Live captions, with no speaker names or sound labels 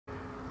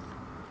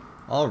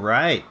All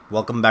right,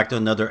 welcome back to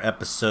another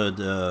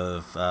episode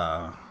of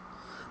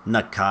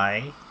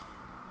Nakai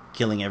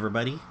killing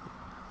everybody.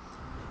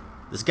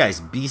 This guy's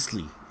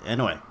beastly.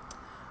 Anyway,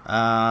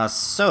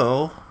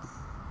 so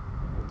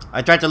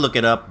I tried to look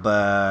it up,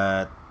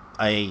 but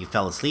I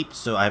fell asleep,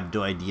 so I have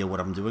no idea what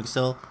I'm doing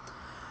still.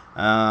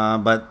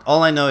 But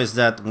all I know is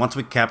that once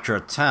we capture a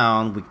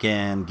town, we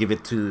can give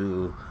it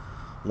to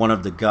one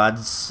of the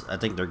gods. I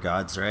think they're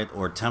gods, right?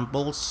 Or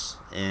temples,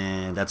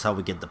 and that's how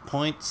we get the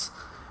points.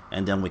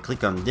 And then we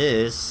click on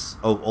this,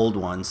 old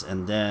ones,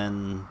 and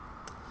then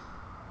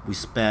we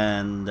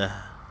spend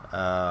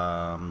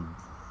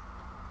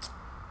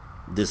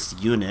this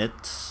unit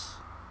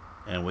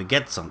and we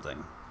get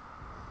something.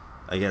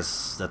 I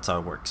guess that's how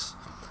it works.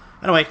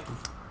 Anyway,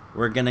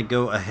 we're gonna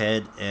go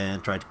ahead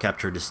and try to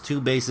capture these two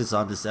bases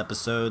on this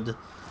episode,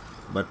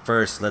 but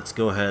first let's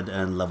go ahead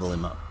and level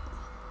him up.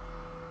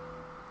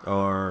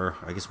 Or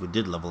I guess we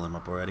did level him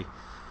up already.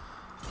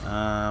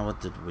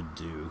 What did we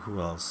do? Who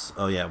else?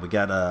 Oh yeah, we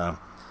got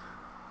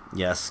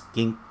yeah,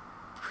 Skink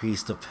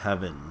Priest of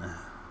Heaven.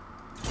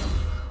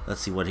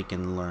 Let's see what he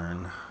can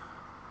learn.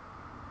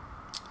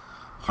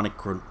 Honic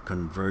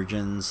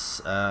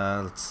Convergence.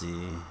 Let's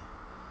see.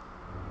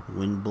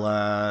 Wind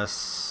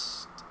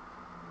Blast.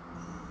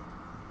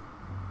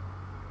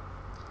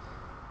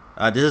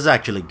 This is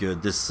actually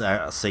good. This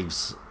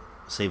saves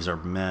our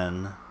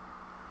men,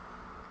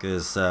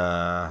 because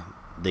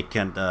they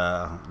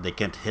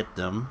can't hit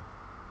them.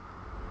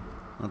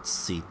 Let's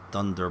see,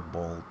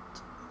 Thunderbolt.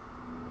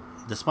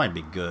 This might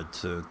be good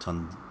too.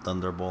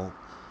 Thunderbolt.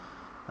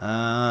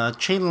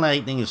 Chain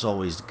Lightning is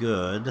always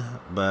good,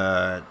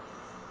 but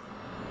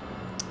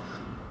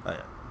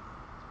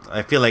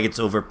I feel like it's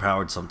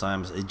overpowered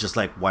sometimes. It just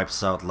like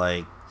wipes out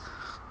like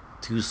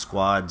 2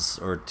 squads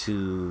or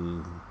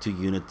two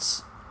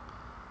units.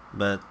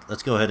 But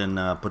let's go ahead and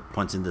put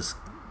points in this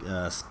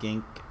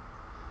skink.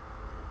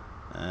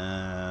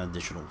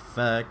 Additional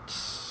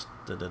effects.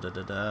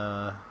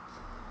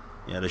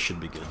 Yeah, this should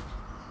be good.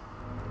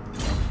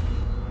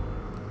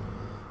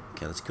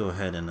 Okay, let's go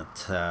ahead and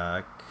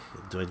attack.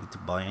 Do I need to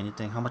buy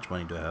anything? How much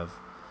money do I have?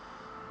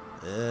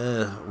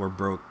 We're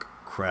broke.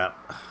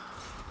 Crap.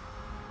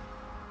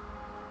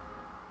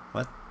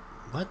 What?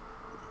 What?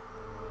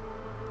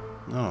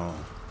 No.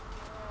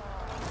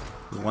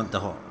 We want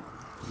the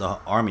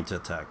army to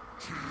attack.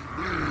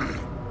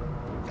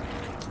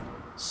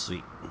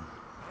 Sweet.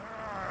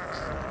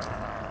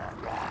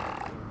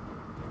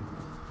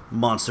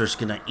 Monster's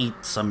gonna eat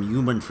some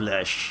human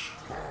flesh.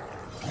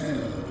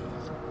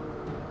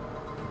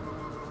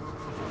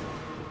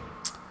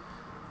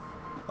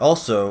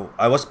 Also,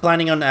 I was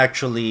planning on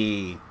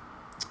actually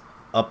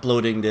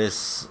uploading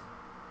this.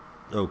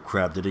 Oh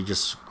crap! Did it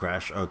just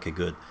crash? Okay,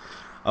 good.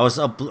 I was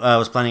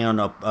planning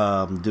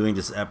on doing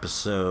this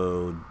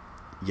episode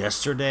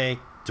yesterday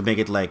to make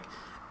it like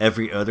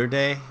every other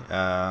day.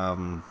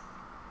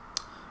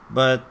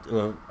 But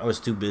I was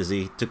too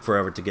busy. It took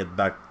forever to get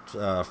back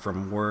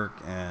from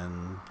work,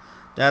 and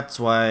that's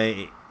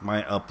why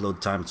my upload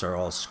times are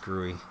all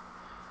screwy.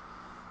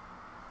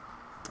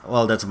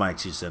 Well, that's my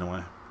excuse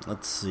anyway.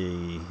 Let's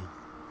see.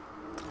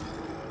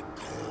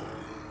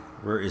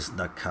 Where is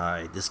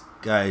Nakai? This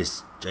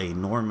guy's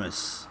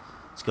ginormous.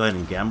 Let's go ahead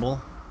and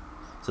gamble,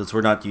 since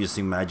we're not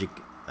using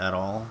magic at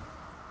all.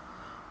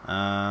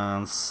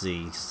 Let's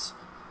see.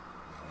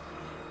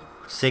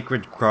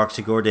 Sacred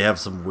Croxigore, they have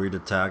some weird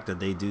attack that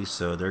they do,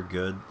 so they're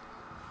good.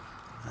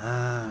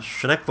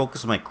 Should I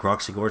focus my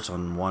Croxigores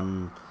on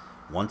one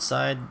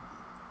side?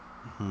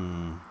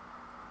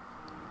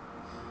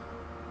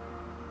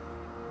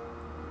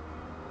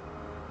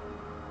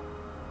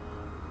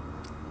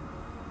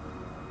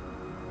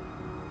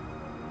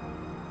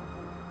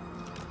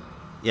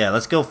 Yeah,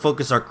 let's go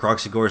focus our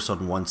Croxigores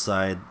on one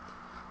side.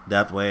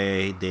 That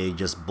way they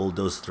just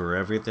bulldoze through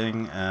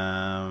everything.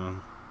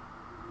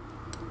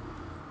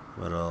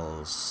 What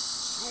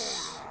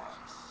else?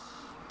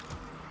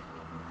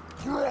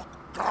 Put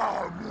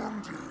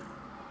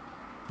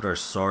our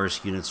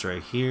Saurus units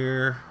right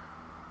here.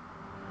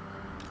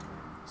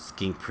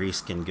 Skink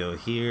Priest can go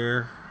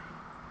here.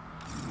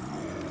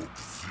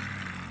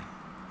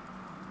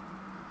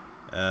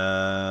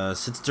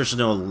 Since there's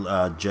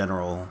no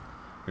general,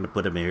 we're gonna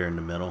put him here in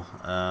the middle.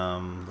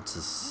 What's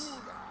this?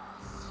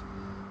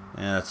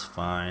 Yeah, that's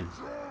fine.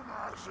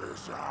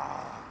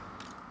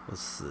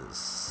 What's this?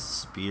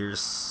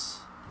 Spears.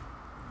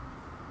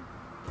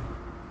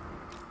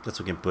 Guess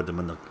we can put them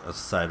on the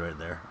side right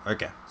there.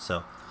 Okay,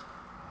 so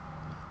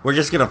we're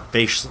just gonna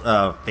face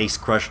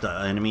crush the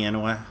enemy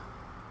anyway.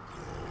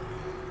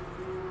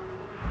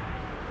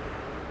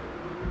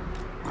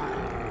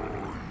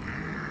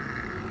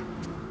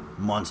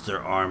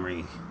 Monster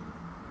army.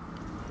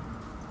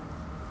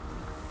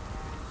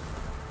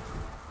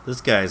 This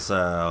guy's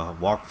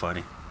walk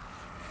funny.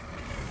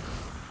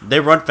 They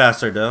run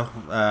faster though.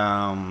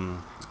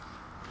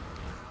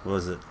 What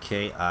was it?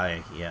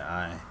 K-I. Yeah,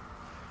 I.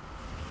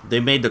 They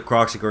made the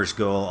Croxigores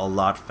go a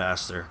lot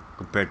faster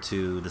compared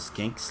to the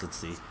Skinks. Let's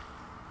see.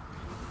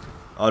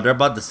 Oh, they're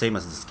about the same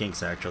as the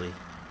Skinks actually.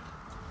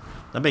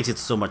 That makes it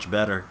so much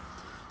better.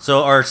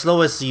 So our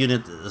slowest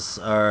units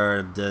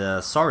are the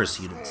Saurus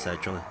units,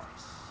 actually.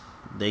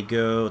 They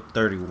go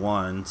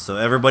 31, so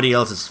everybody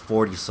else is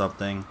 40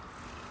 something.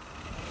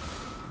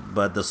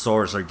 But the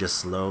Saurus are just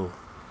slow.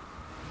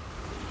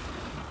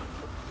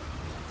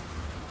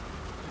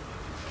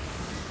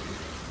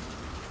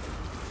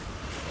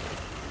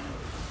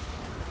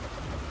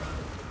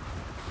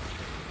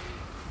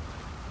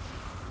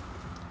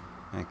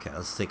 Okay,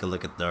 let's take a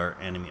look at our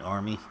enemy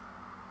army.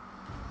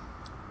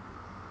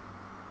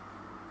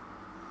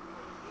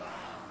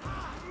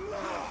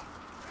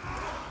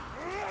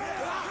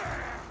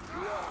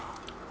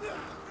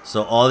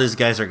 So all these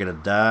guys are gonna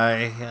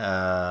die.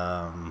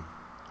 I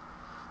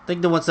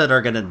think the ones that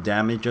are gonna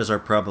damage us are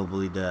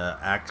probably the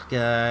axe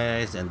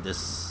guys and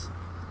this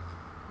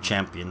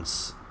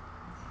champions.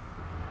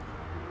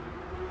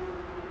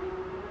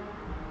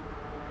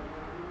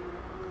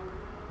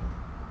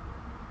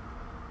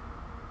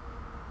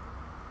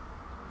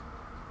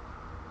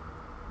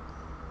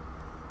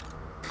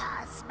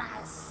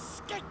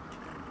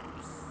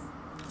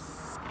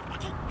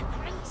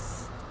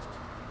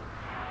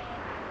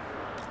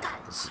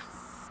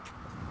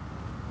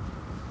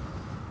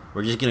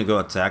 We're just gonna go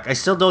attack. I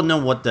still don't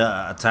know what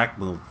the attack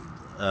move,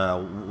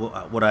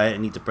 what I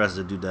need to press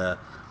to do the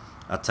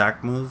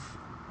attack move.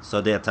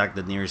 So they attack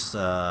the nearest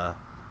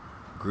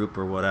group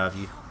or what have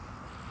you.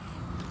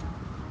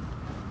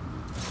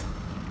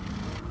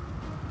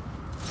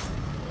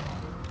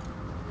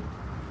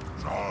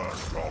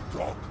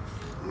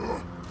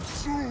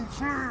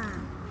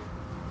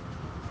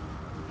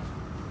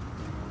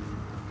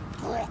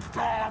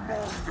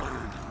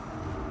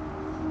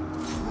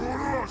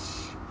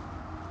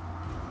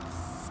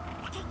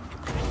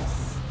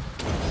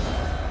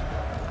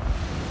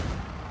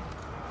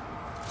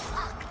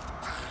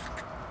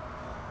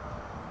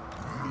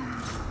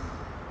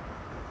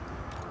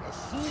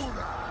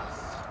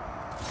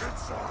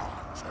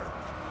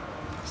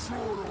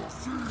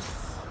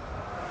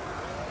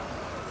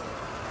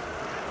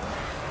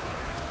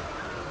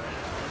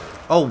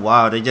 Oh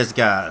wow, they just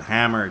got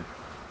hammered.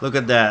 Look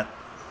at that.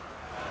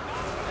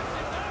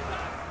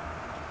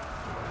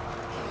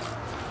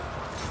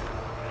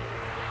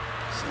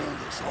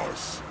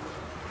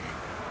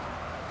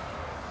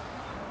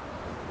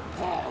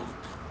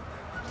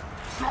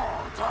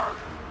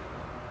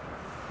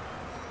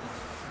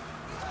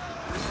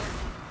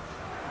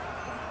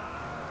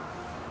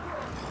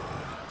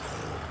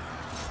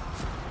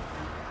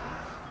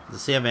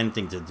 Does he have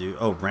anything to do?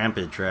 Oh,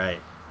 rampage, right.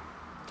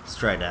 Let's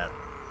try that.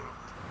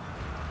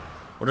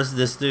 What does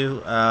this do?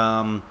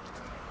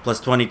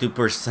 Plus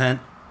 22%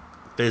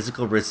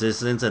 physical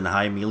resistance and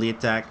high melee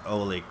attack.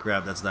 Holy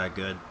crap, that's not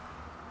good.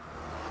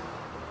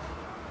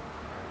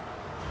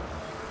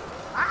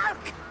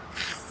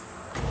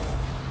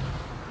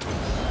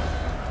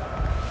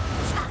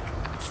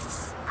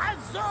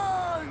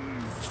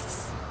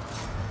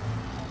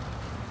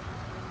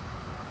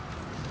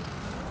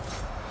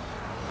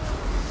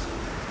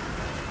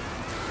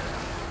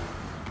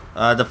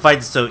 The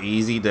fight's so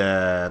easy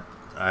that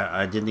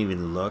I didn't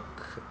even look.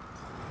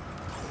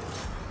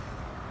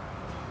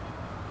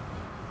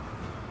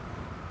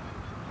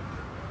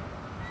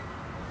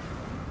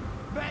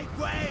 Make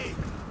way!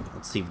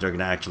 Let's see if they're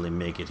gonna actually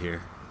make it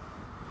here.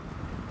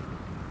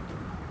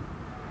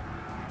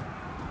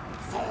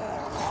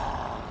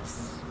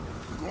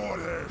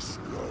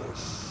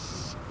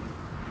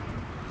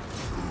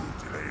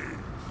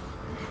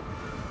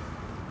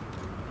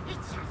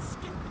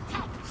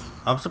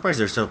 I'm surprised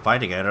they're still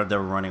fighting. I thought they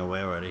were running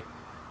away already.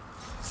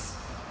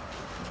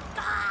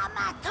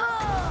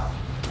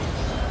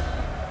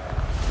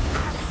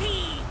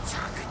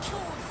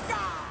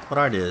 What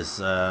are these?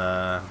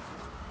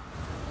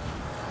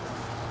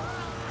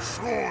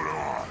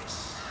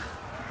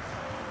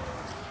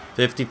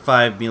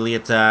 55 melee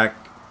attack,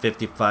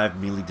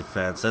 55 melee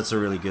defense. That's a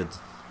really good.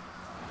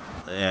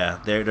 Yeah,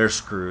 they're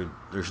screwed.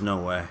 There's no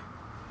way.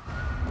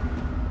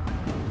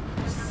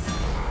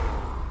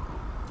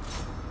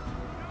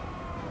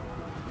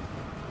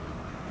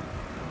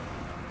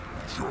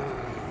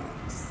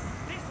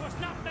 This was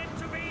not meant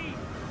to be.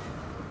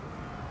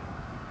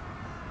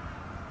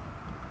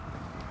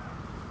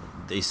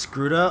 They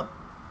screwed up.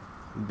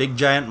 Big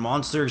giant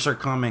monsters are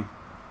coming.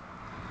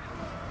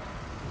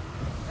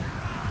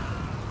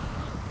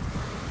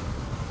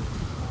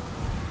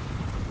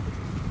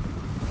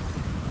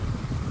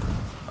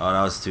 Oh,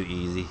 that was too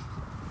easy.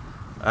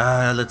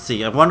 Let's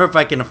see. I wonder if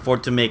I can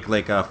afford to make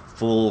like a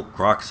full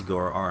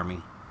Croxigore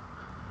army.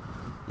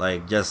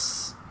 Like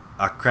just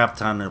a crap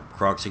ton of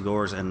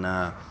Croxigores, and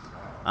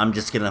I'm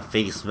just gonna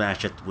face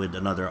smash it with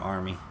another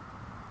army.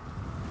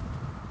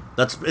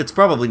 It's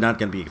probably not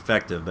gonna be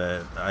effective,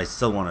 but I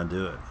still want to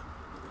do it.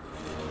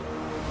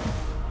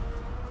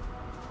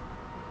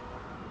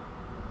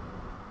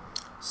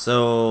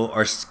 So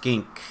our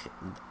skink,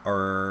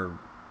 the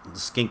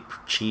skink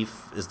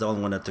chief, is the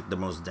only one that took the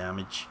most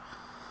damage.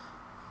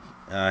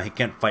 He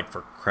can't fight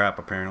for crap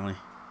apparently.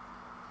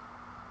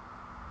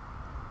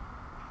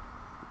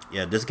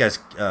 Yeah, this guy's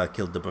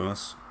killed the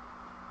most.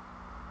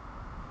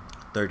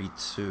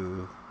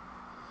 32.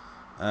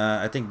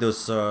 I think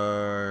those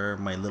are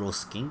my little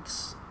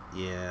skinks.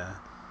 Yeah.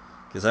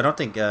 Because I don't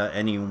think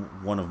any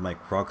one of my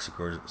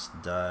Croxigors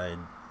died.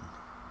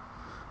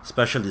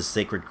 Especially the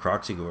sacred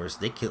Croxigors.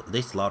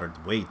 They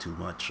slaughtered way too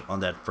much on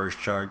that first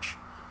charge.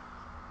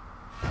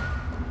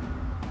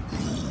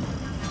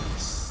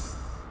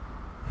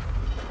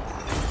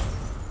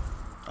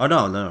 Oh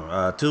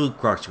no, 2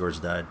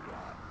 Croxigors died.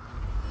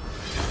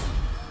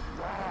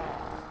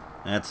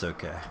 That's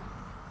okay.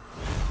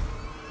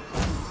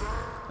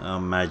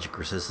 Magic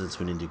resistance,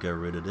 we need to get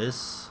rid of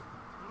this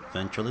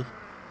eventually.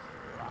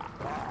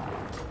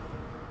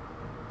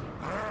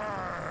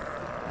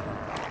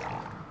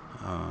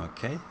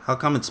 Okay, how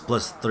come it's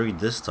 +3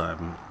 this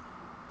time?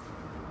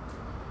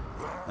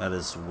 That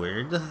is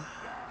weird.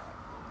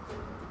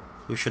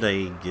 Who should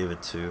I give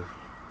it to?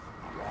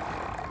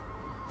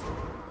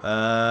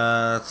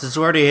 Since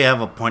we already have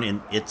a point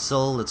in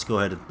Itzel, let's go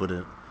ahead and put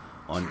it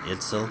on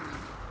Itzel.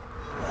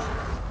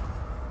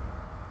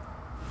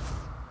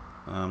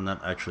 I'm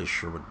not actually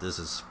sure what this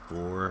is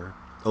for.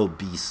 Oh,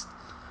 Beast.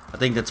 I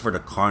think that's for the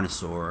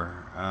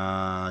Carnosaur.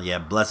 Yeah,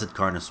 Blessed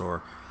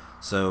Carnosaur.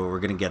 So we're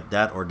gonna get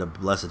that or the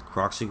Blessed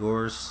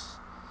Croxigors.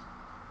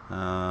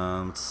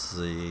 Let's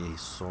see.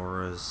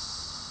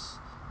 Saurus.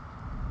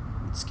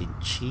 Let's get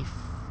Chief.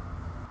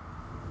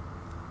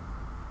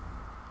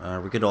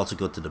 We could also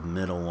go to the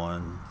middle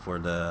one for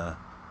the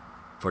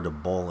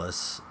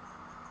Bolus.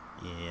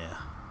 Yeah.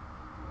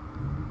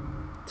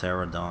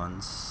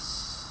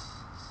 Pterodons.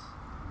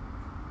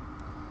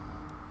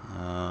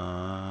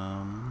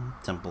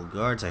 Temple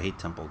Guards. I hate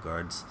Temple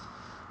Guards.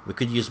 We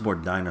could use more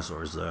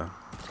dinosaurs though.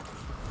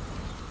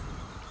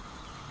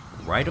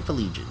 Rite of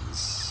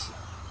Allegiance.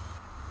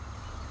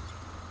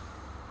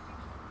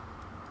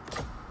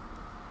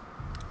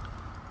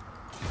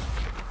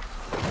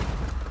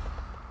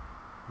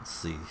 Let's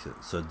see.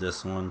 So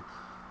this one.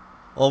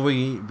 All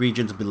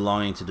regions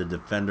belonging to the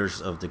defenders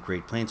of the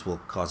Great Plains will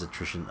cause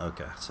attrition.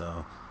 Okay,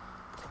 so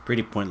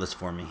pretty pointless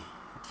for me.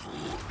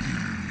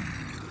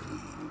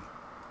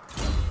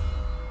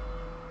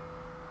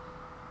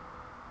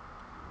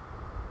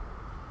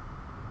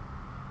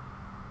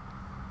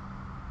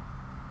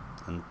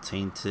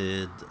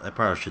 Untainted. I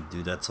probably should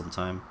do that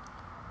sometime.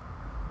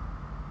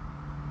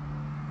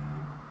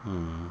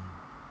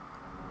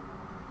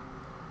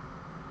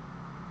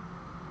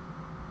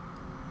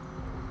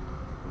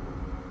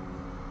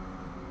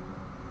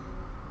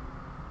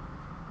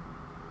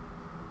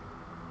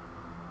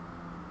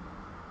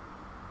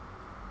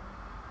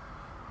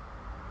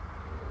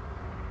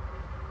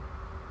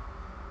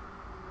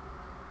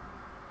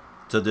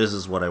 So this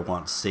is what I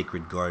want.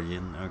 Sacred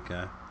Guardian.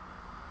 Okay.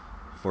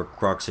 For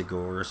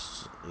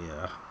Croxigors,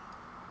 yeah.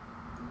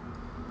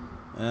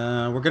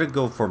 We're gonna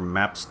go for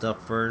map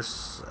stuff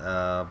first.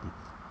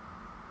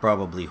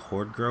 Probably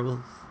Horde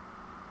growth.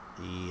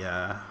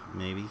 Yeah,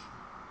 maybe.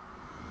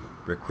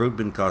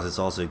 Recruitment cost is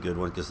also a good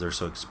one because they're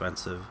so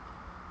expensive.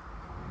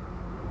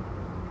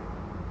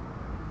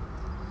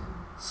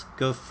 Let's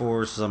go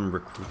for some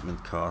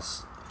recruitment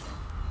costs.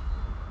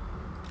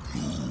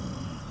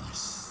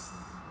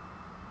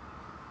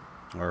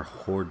 Or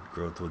Horde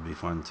growth would be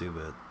fun too,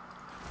 but.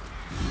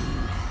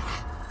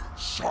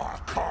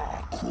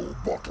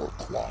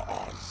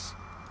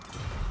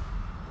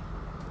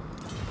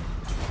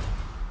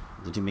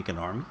 Did you make an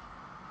army?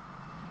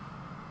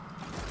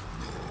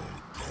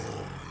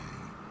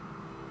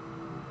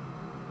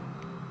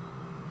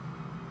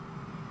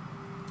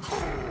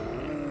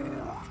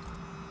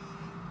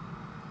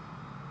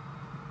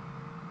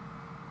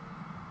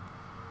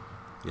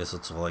 Guess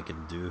that's all I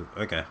can do.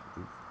 Okay.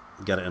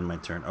 Gotta end my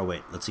turn. Oh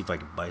wait, let's see if I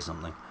can buy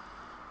something.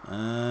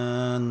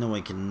 No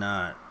I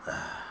cannot.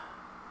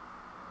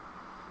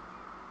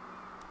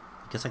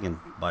 Guess I can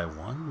buy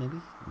one,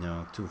 maybe?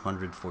 No,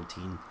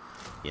 214.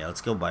 Yeah,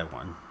 let's go buy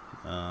one.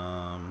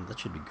 That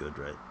should be good,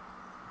 right?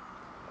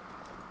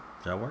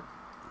 Does that work?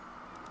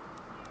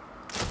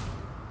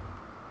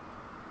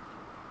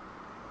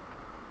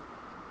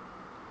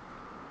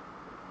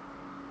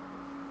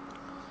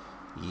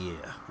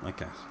 Yeah,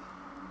 okay.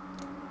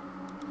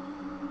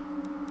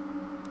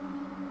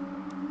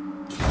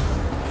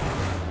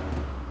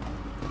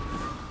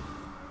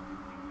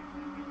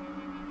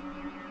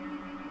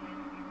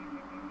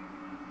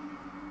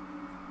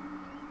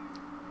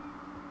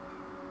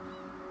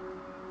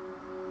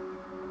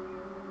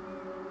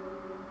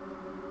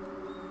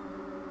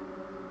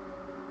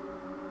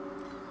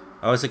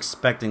 I was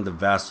expecting the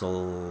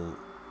vassal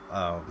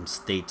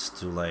states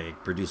to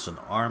like produce an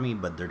army,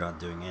 but they're not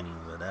doing any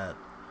of that.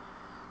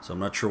 So I'm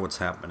not sure what's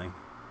happening.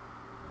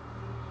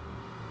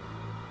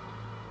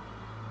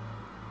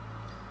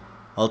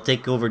 I'll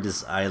take over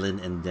this island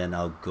and then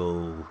I'll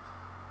go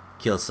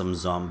kill some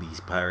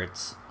zombies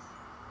pirates.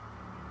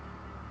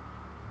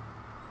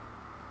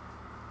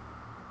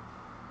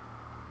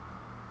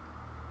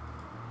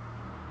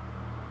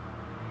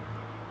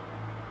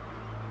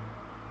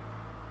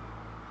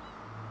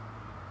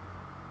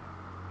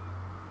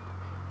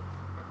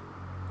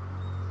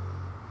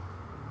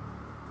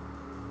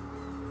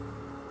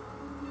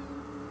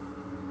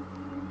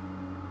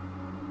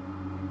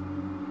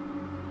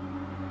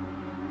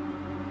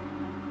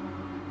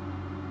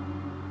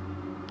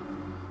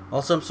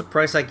 Also, I'm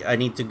surprised I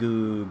need to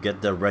go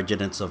get the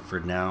Regiments of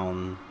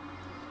Renown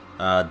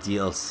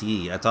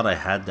DLC. I thought I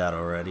had that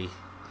already.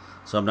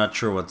 So I'm not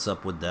sure what's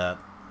up with that.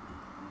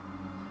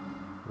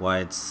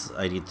 Why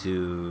I need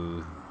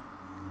to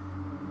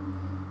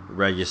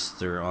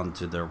register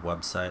onto their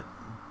website,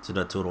 to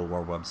the Total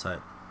War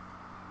website.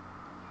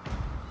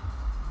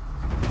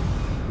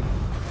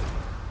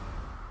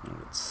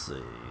 Let's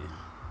see.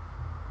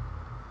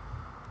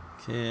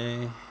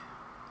 Okay.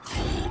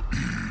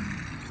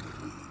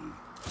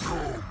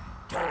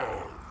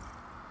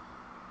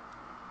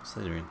 So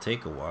it's gonna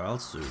take a while,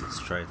 so let's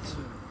try to.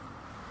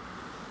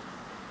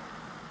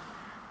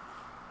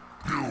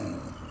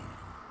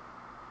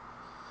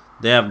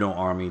 They have no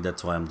army,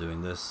 that's why I'm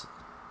doing this.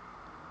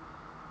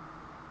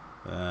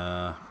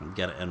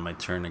 Gotta end my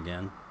turn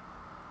again.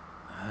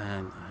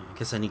 And I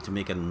guess I need to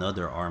make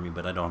another army,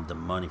 but I don't have the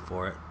money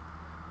for it.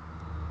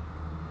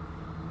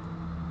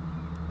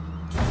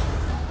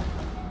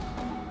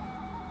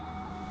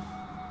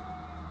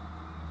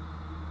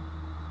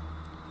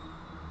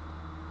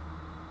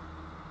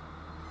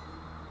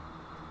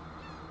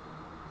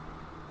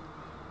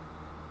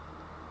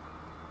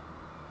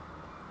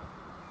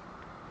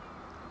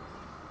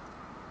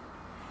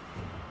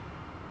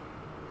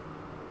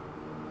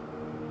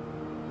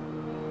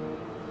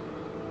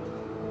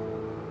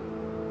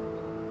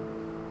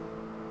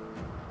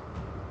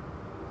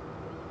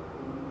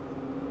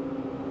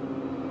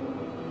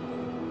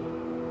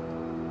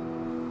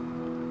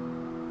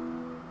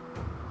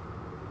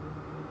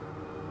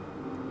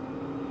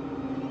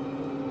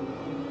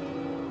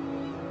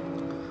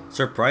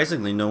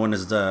 Surprisingly, no one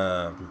has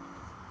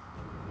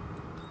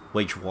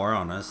waged war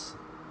on us.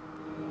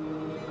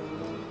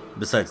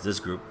 Besides this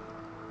group.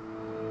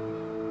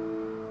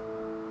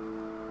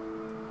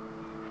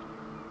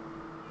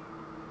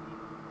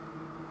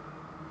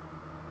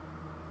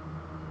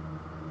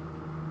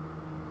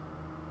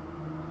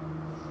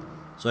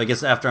 So I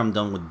guess after I'm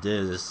done with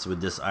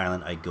this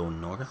island, I go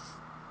north.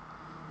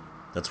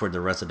 That's where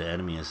the rest of the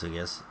enemy is, I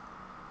guess.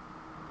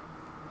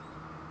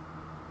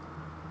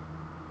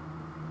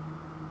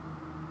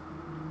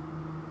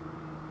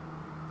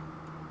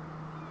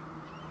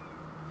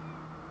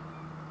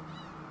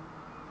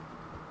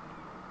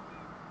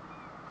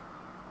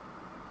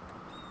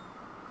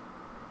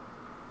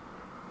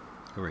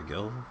 Here we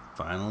go,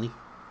 finally.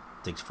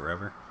 Takes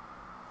forever.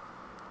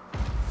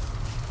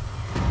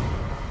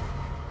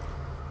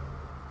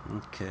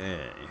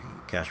 Okay,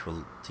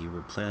 casualty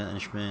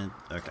replenishment.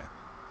 Okay,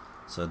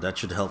 so that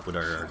should help with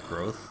our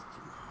growth.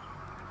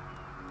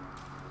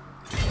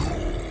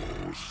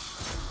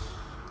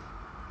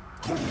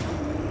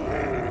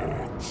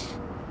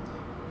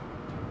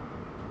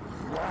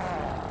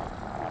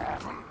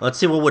 Let's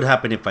see what would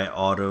happen if I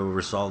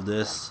auto-resolve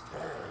this.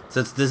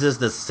 Since this is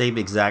the same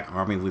exact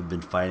army we've been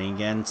fighting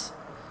against,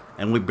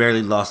 and we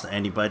barely lost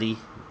anybody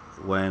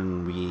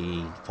when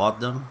we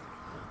fought them.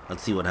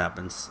 Let's see what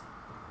happens.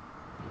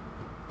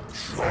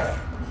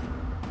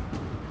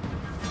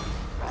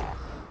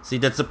 See,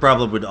 that's the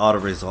problem with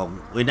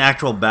auto-resolve. In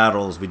actual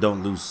battles, we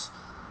don't lose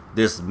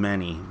this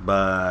many,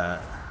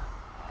 but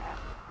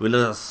we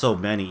lost so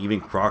many, even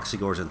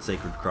Croxigors and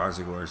Sacred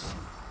Croxigors.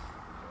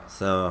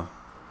 So,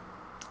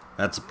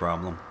 that's a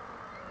problem.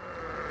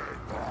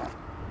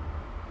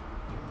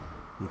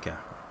 Okay.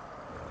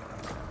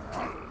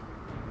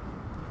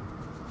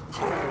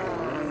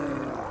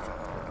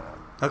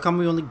 How come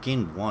we only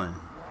gained one?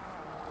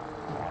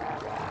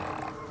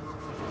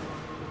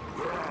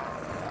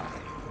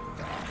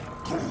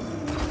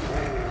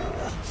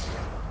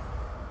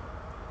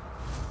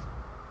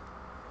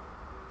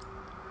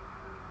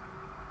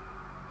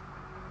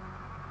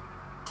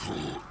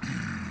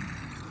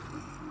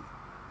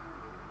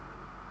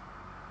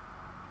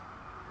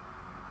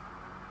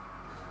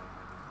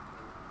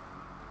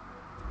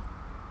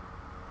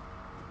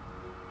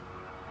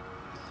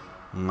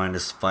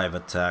 -5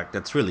 attack.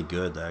 That's really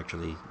good,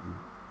 actually.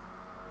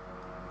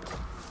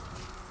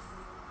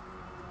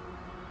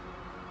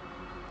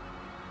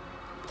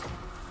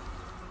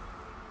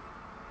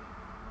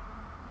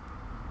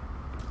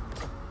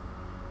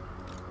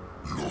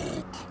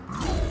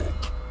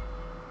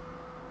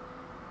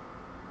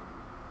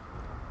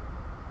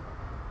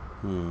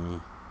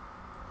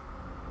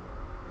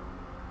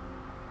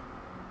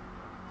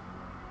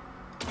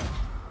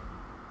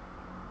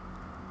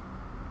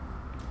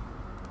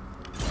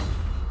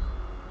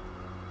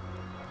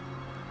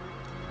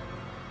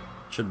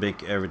 Should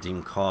make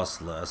everything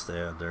cost less.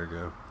 There you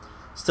go.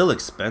 Still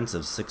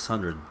expensive,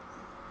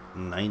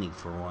 690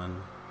 for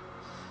one.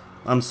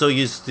 I'm so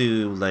used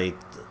to like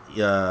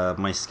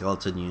my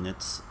skeleton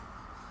units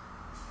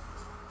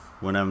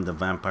when I'm the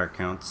vampire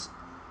counts.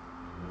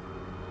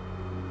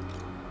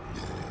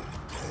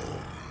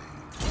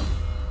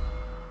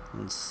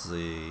 Let's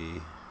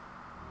see.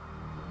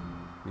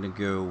 I'm gonna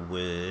go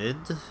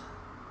with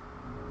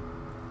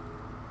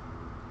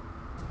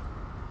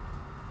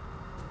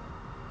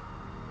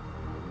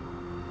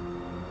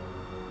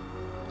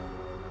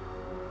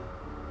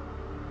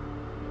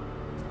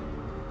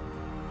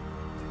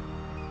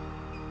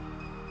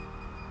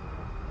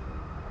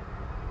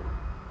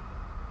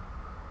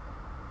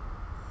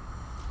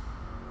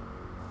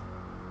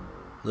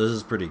This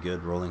is pretty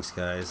good, rolling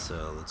skies,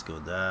 so let's go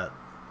with that.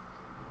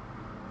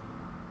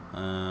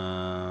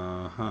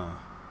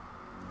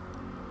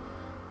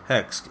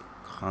 Hex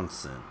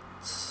constant.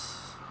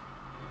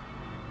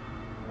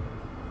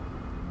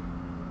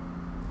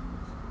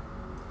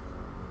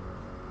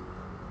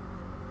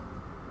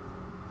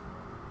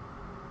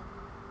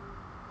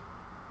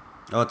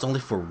 Oh, it's only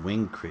for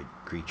winged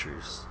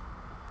creatures.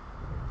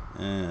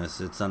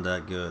 Yes, it's not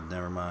that good.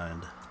 Never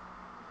mind.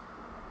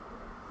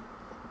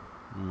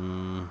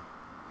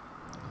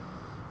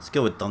 Let's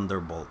go with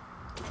Thunderbolt.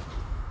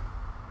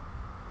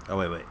 Oh,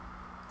 wait.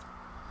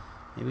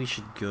 Maybe we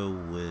should go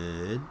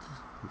with...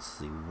 Let's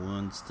see,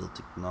 one, still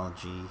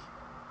technology.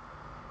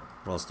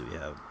 What else do we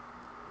have?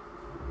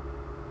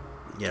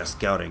 Yeah,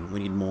 scouting. We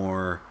need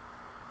more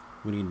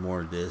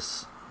of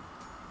this.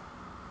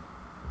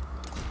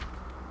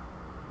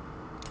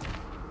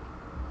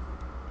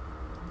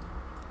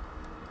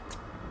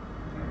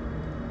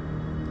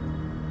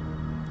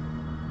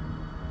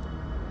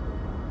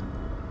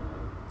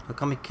 How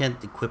come we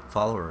can't equip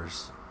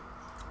followers?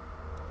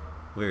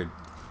 Weird.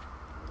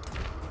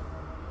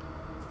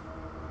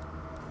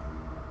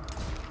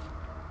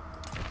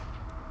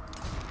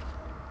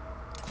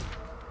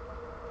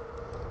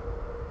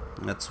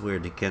 That's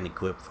weird, you can't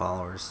equip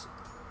followers.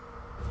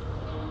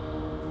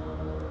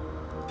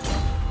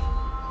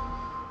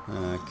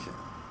 Okay.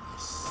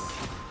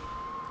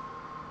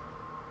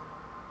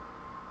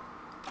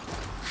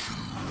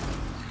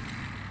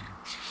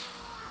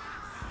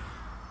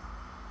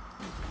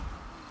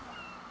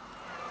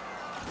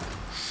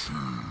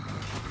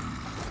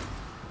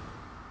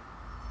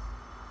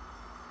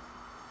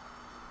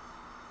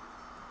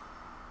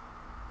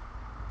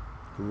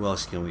 Who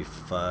else can we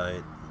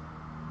fight?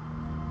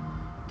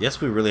 Guess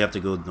we really have to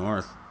go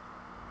north.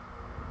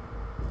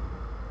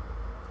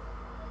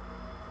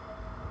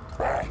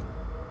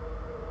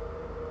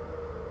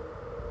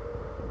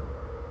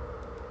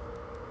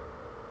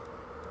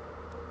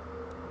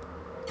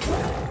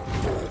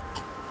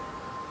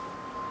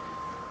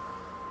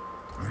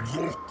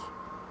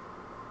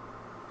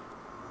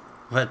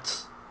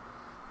 What?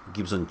 It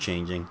keeps on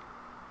changing.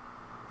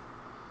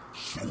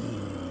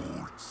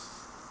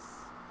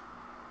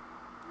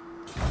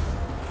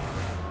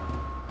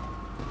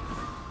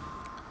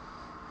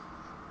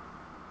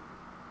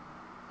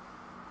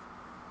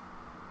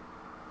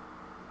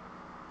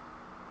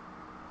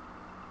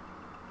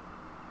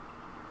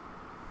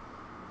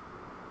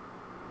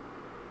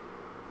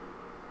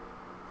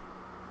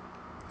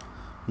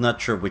 Not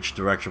sure which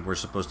direction we're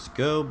supposed to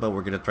go, but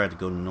we're gonna try to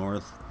go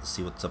north,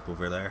 see what's up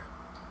over there.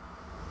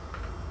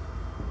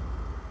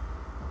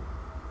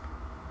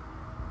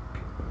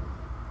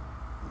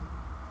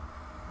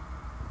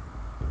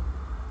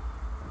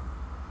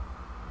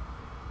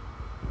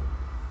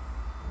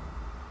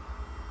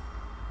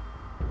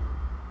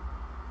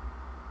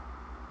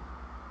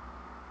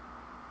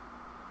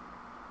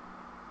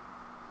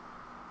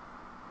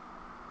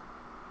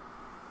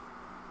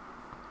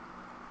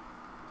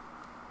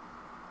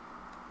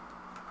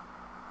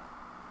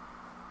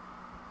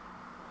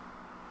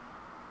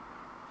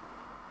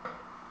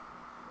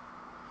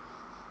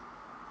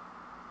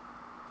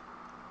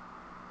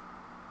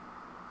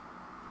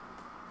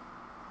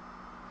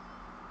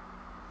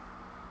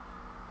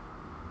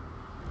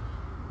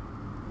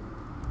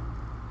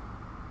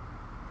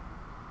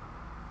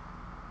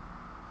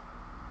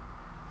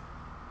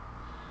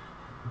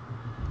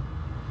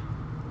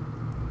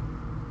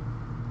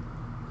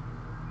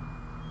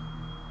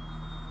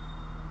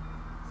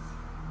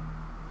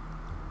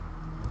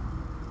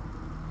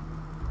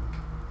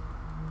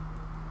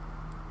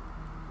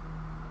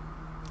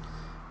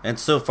 And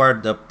so far,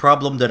 the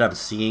problem that I'm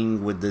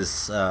seeing with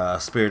this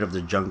Spirit of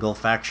the Jungle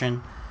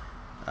faction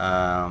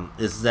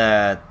is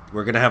that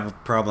we're gonna have a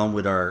problem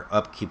with our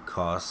upkeep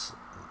costs,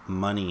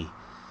 money.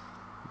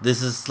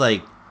 This is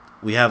like,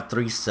 we have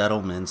 3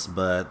 settlements,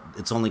 but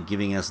it's only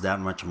giving us that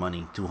much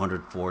money,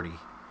 240.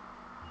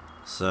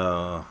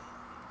 So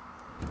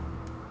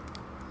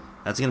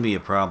that's gonna be a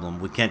problem.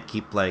 We can't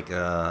keep like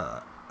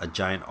a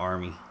giant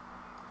army.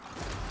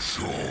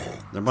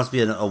 There must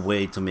be a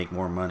way to make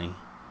more money.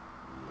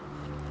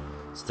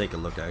 Let's take a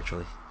look,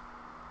 actually.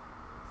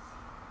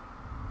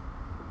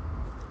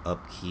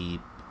 Upkeep.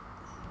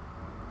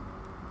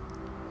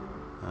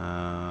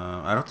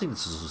 I don't think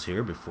this was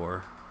here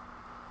before.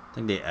 I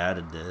think they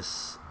added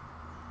this.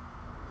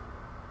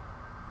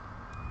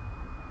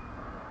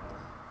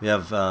 We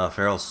have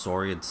Feral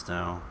Saurians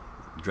now.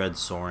 Dread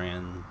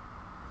Saurian.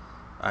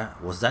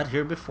 Was that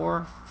here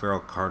before? Feral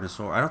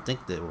Carnosaur? I don't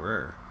think they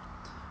were.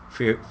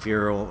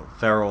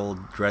 Feral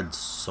Dread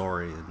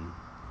Saurian.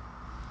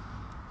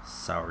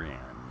 Saurian,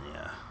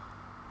 yeah.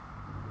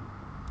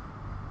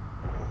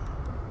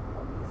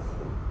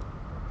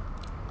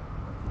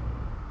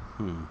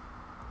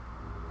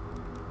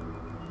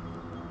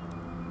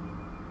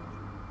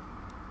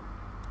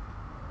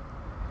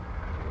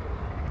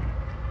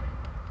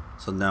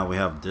 So now we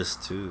have this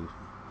too.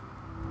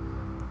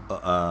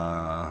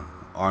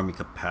 Army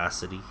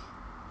capacity.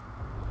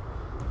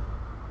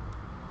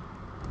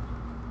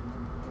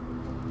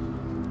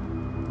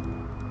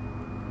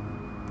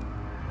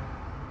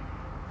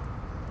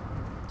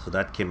 So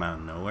that came out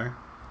of nowhere.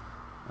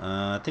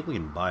 I think we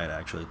can buy it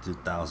actually.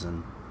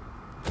 2,000.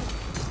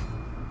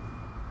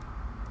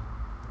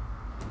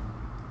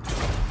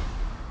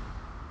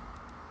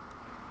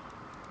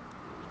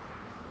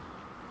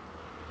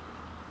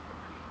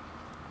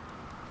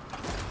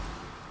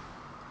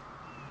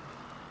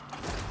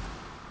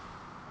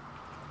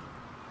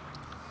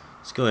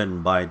 Let's go ahead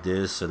and buy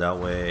this so that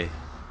way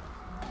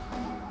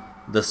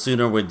the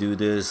sooner we do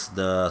this,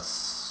 the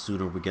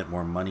sooner we get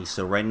more money.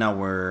 So right now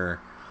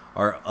our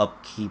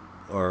upkeep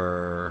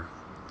or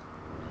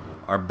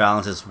our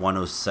balance is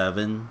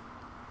 107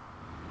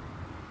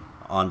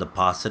 on the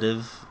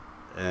positive,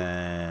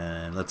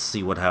 and let's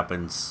see what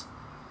happens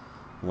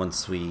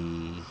once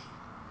we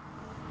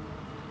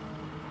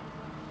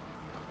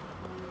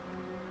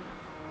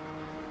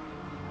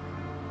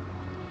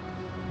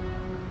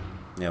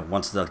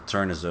once the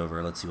turn is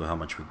over. Let's see how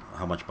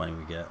much money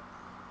we get.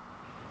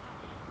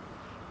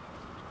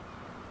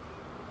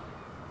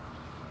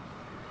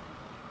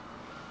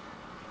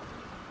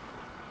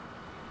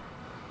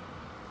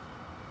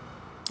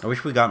 I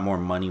wish we got more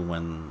money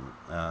when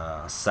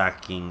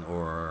sacking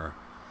or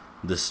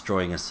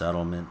destroying a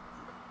settlement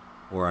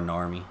or an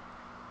army.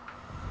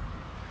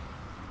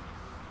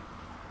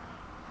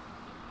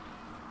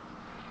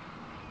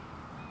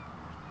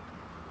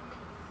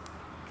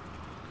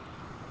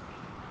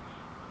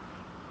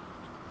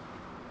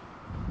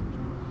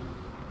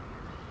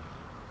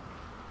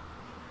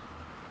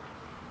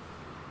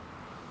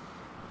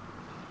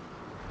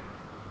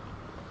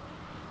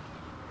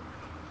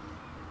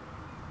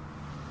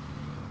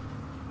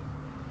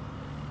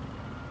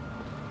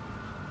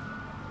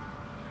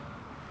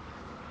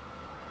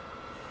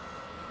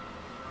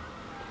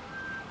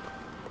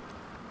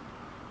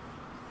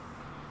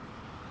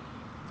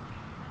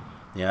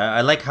 Yeah,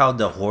 I like how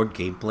the horde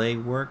gameplay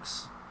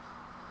works,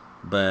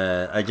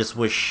 but I just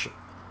wish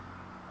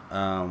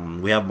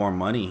we have more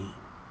money.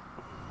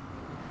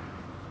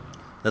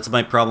 That's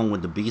my problem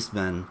with the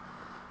Beastmen.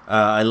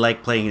 I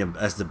like playing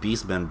as the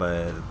Beastmen,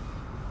 but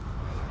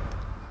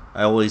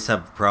I always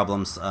have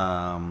problems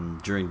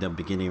during the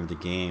beginning of the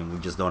game. We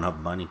just don't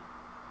have money.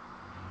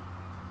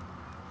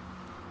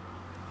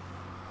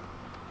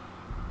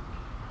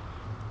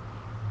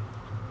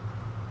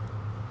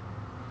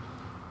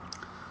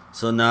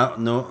 So now,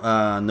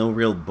 no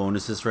real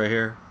bonuses right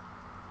here.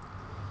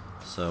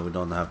 So we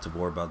don't have to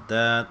worry about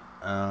that.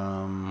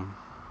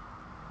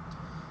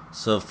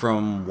 So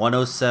from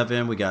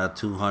 107, we got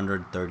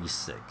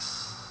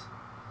 236.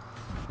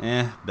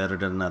 Better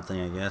than nothing,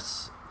 I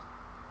guess.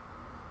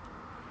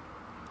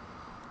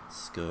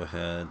 Let's go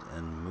ahead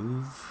and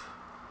move.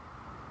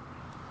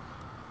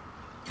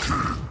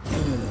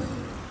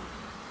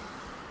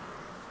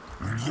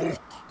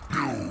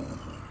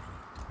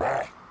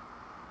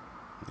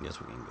 I guess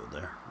we can go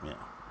there.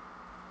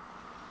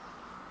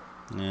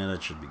 Yeah,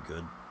 that should be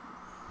good.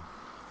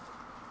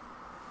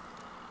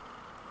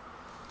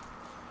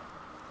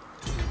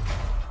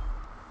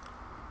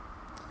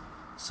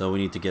 So we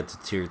need to get to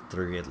tier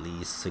 3 at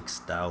least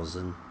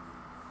 6,000.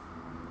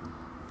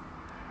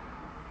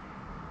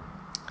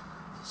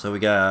 So we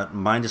got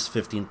minus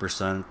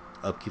 15%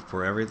 upkeep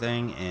for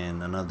everything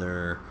and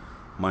another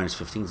minus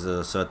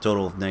 15, so a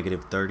total of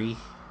negative 30.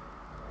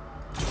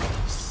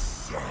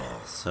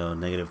 So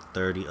negative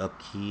 30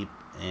 upkeep,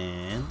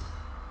 and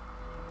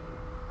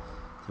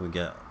we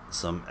got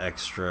some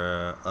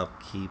extra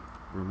upkeep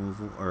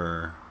removal,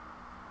 or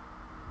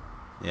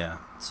yeah,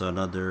 so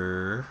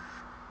another,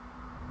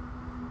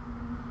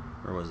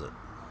 where was it?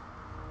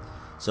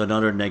 So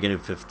another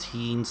negative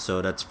 15,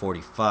 so that's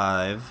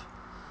 45.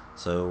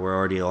 So we're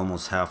already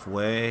almost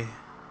halfway.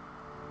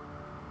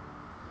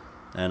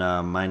 And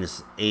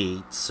minus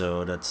 8,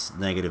 so that's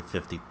negative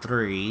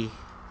 53.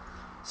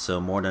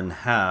 So more than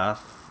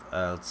half.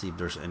 Let's see if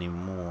there's any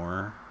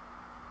more.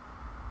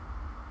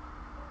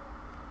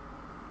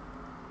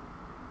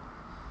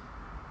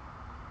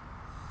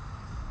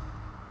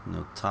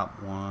 No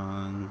top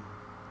one.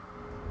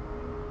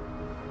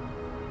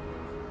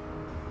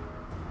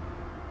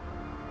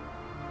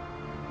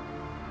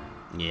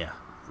 Yeah,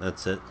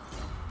 that's it.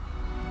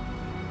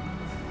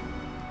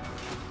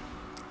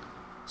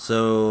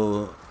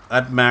 So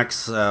at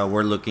max,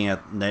 we're looking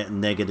at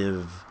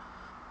negative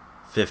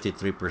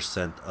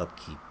 53%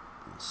 upkeep.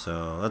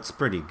 So that's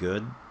pretty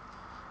good.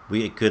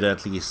 We could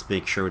at least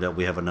make sure that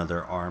we have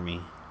another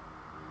army.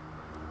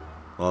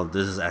 Well,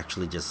 this is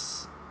actually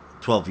just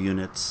 12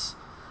 units.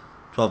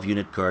 12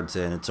 unit cards,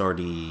 and it's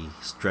already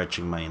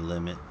stretching my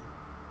limit.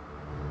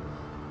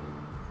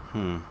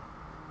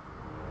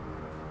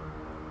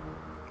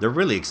 They're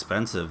really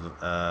expensive.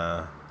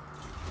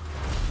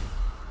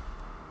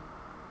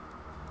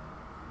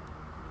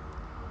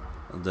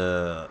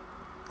 The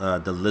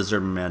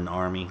Lizardmen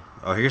army.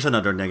 Oh, here's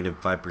another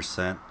negative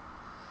 5%.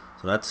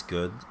 So that's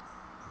good.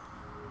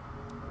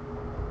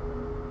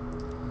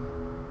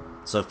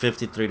 So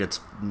 53,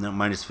 that's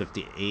minus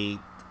 58,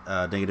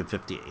 negative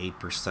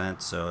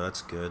 58%, so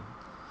that's good.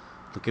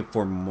 Looking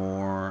for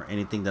more,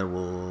 anything that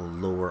will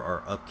lower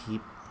our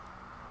upkeep.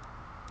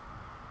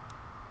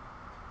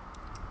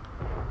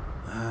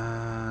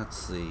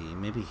 see,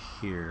 maybe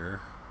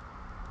here.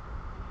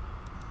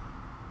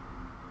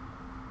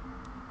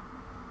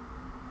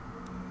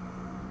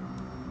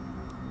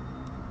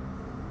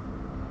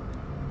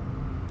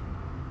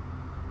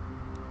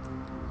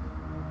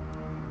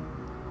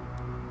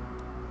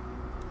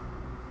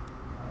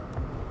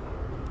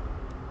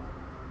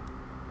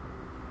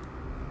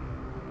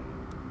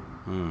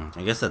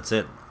 I guess that's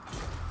it.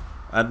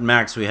 At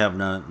max, we have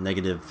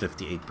negative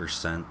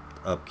 58%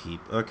 upkeep.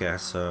 Okay,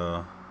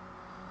 so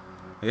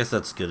I guess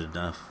that's good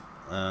enough.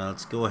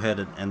 Let's go ahead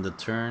and end the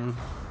turn.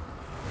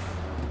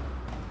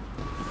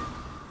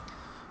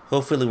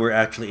 Hopefully, we're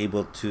actually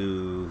able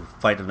to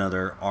fight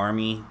another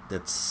army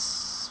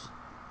that's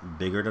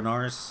bigger than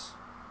ours.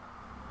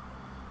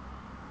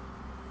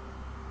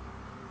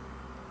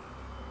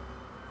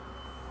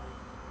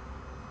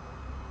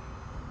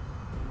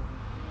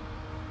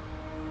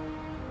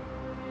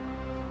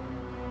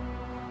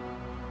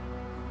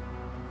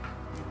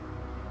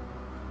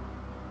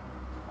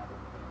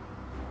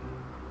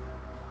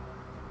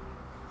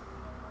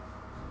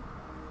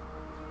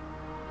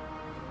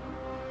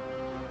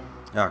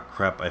 Oh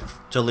crap, I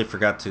totally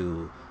forgot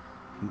to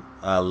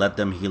let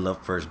them heal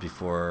up first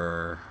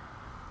before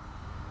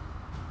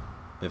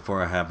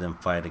I have them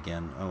fight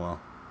again. Oh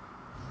well.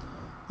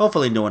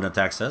 Hopefully no one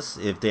attacks us.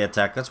 If they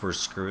attack us, we're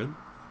screwed.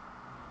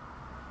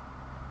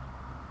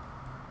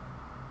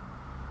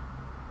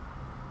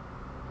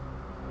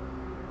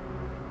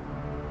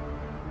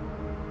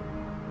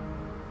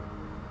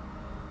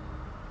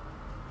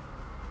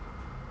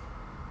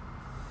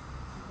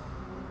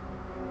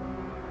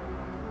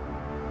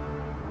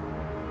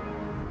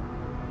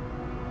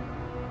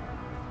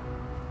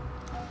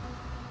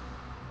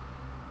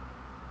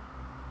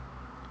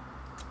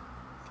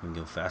 Can we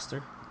go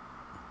faster?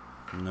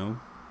 No.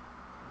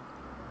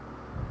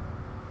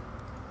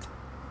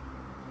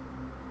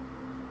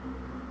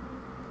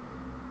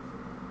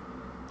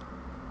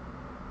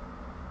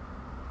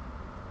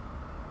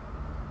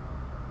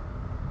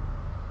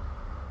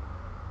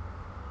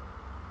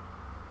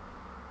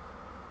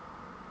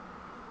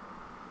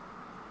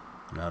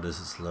 Now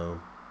this is slow.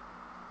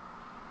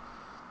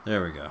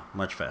 There we go.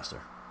 Much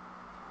faster.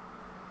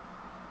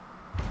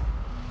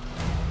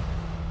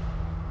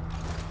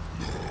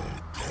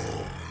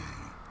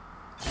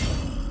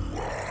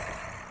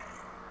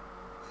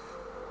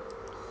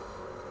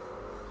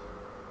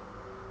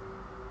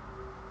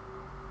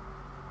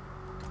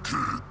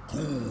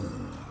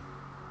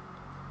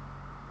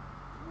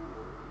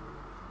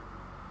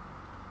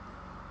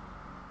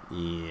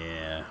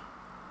 Yeah.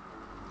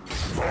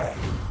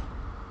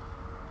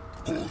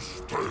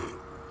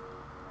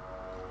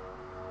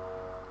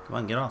 Come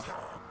on, get off.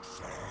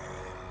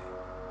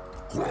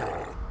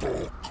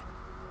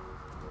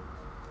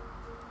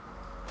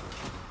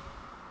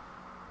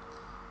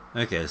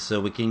 Okay, so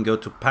we can go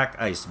to Pack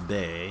Ice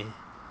Bay.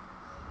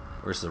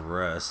 Where's the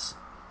rest?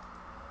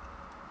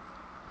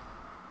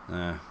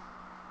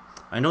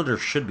 I know there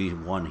should be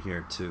one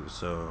here too,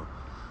 so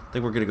I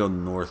think we're gonna go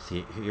north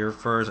here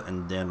first,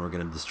 and then we're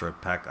gonna destroy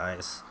Pack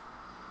Ice.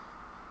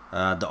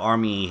 The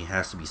army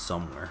has to be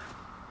somewhere.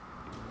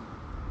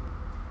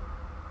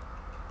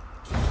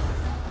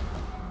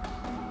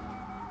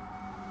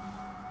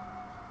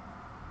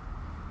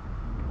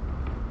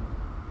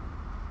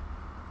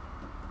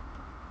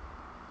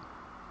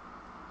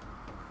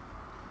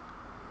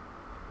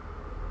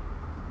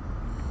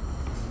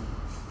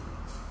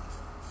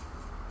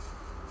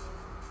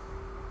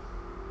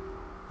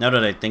 Now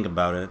that I think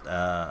about it,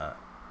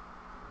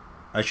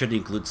 I should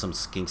include some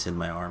skinks in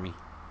my army.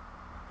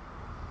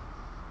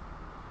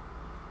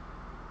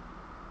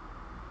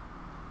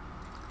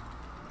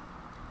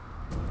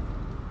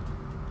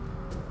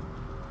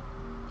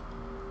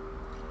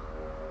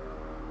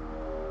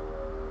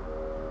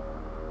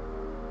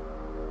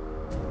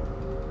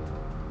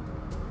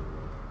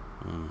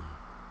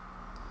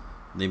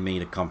 They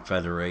made a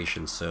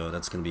confederation, so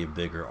that's going to be a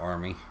bigger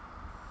army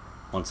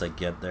once I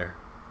get there.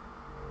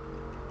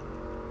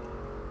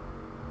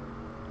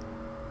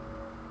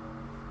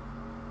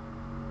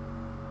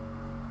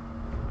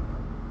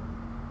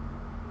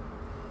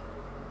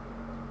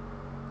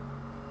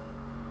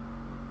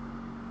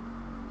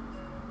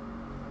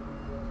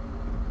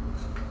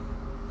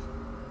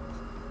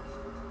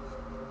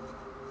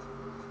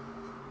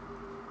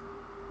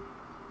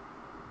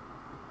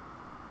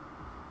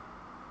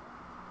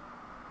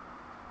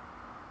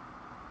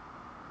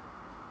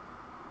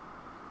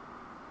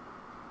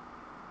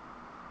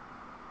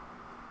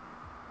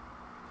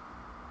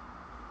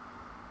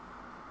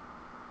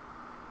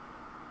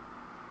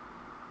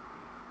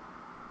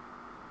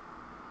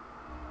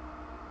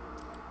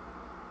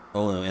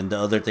 Oh, and the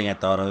other thing I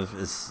thought of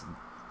is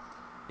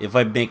if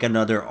I make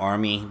another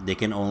army, they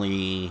can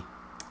only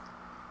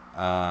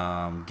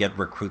get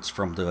recruits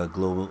from the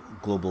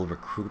global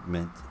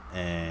recruitment,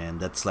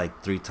 and that's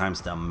like 3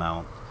 times the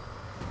amount,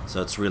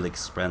 so it's really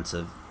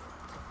expensive.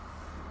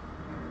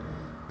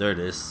 There it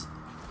is.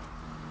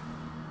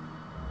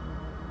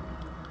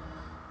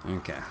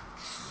 Okay.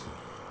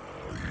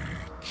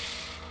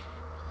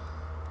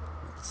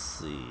 Let's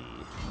see.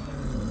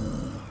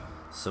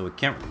 So we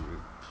can't.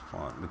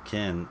 We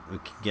can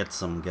get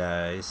some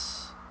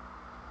guys.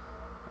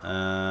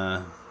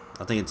 I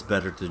think it's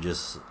better to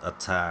just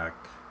attack.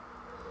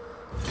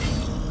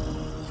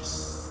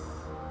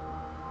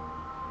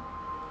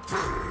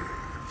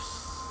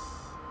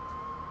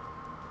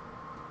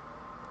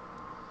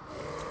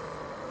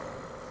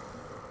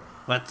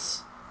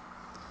 What?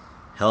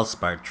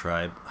 Hellspire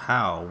tribe?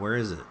 How? Where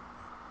is it?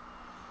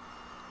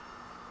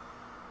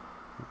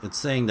 It's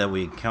saying that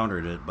we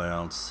encountered it, but I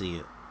don't see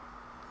it.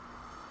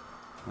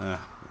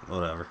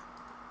 Whatever.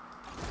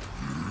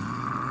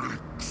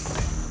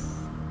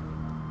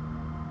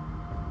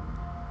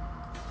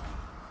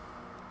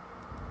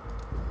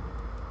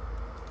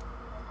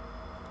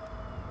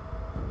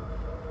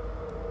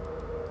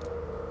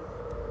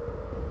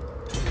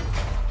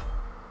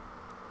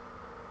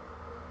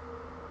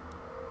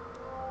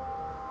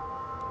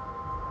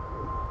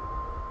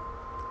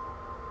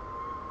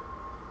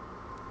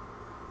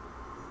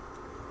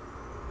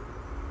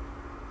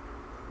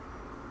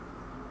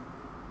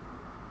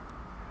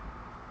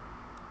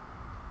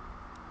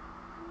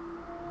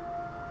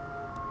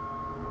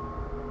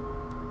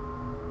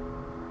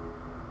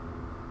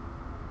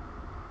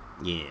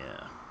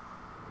 Yeah.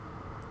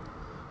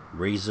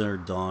 Razor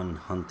Dawn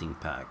Hunting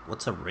Pack.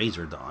 What's a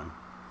Razor Dawn?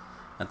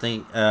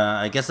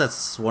 I guess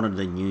that's one of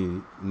the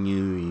new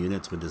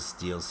units with this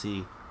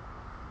DLC.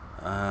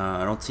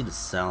 I don't see the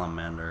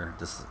salamander.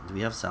 Do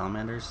we have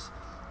salamanders?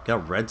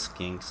 Got red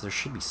skinks. There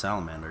should be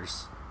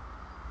salamanders.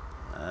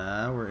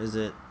 Where is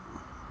it?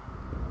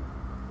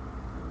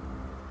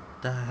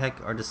 The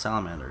heck are the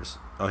salamanders?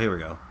 Oh, here we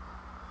go.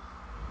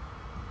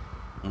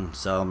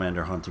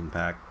 Salamander Hunting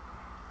Pack.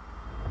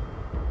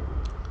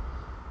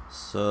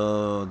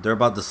 So they're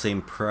about the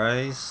same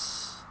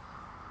price.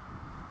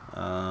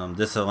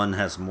 This one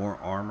has more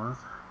armor,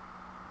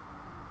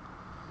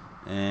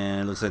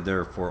 and it looks like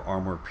they're for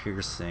armor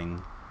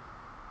piercing.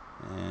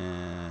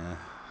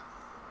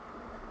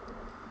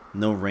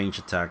 No range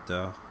attack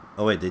though.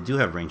 Oh wait, they do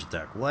have range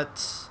attack.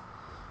 What?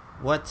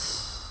 What?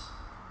 So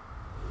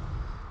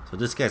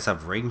these guys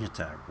have range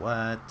attack.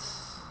 What?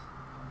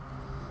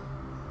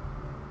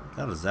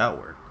 How does that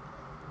work?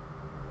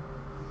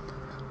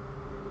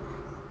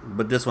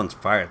 But this one's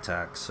fire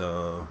attack,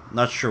 so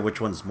not sure which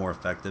one's more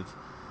effective.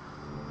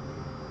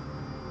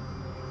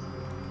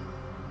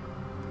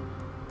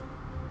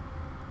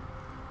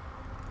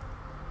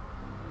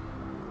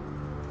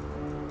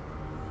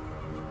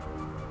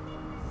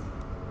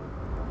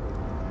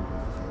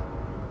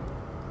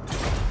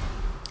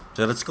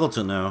 So that's cool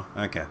to know.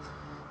 Okay,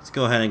 let's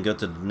go ahead and go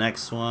to the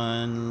next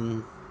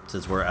one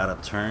since we're out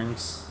of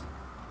turns.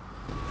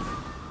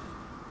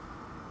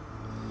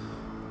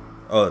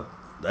 Oh,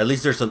 at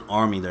least there's an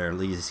army there.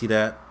 You see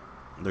that?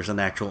 There's an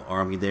actual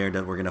army there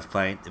that we're gonna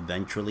fight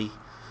eventually,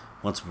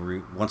 once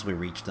we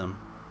reach them.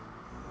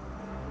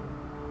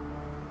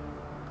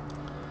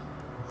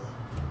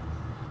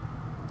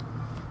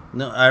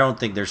 No, I don't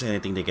think there's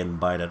anything they can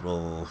buy that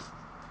will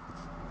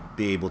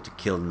be able to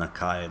kill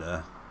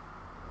Nakai,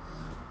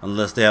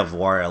 unless they have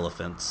war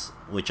elephants,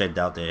 which I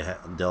doubt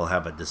they'll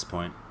have at this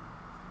point.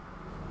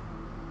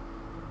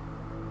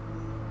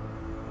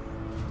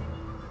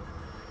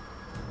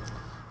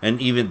 And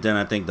even then,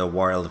 I think the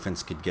war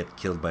elephants could get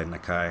killed by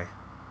Nakai.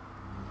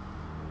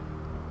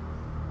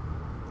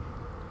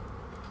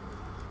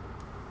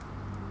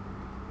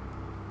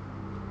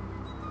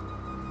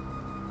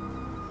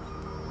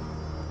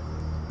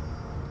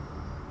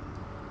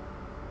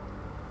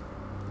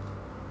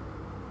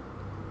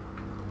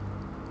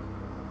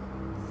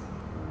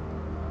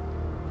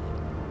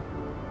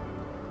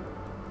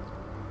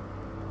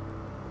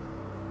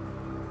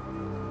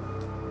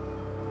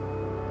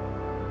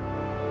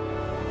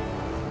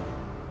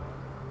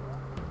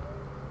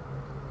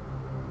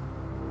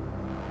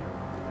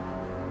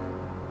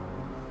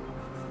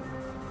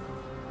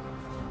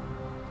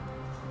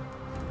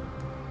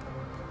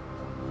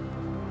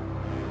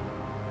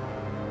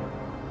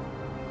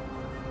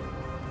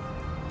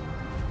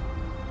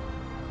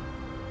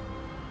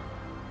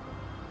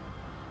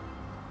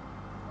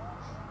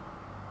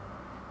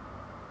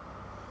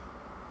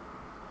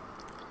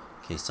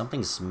 Okay,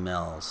 something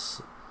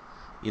smells.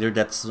 Either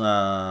that's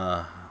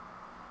my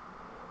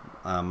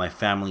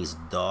family's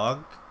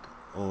dog,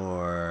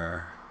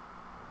 or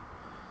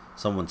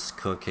someone's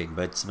cooking,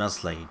 but it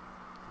smells like...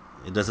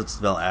 It doesn't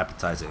smell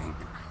appetizing.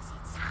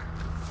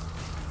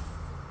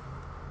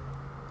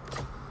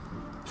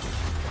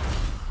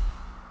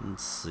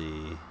 Let's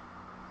see.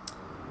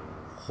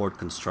 Horde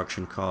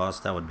construction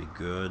cost, that would be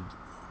good.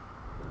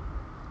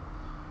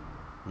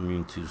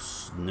 Immune to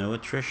snow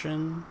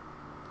attrition.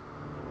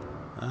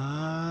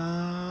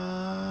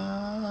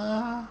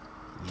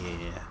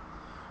 Yeah.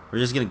 We're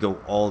just gonna go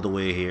all the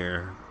way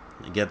here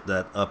to get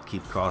that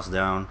upkeep cost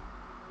down.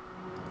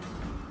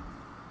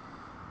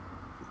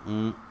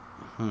 You're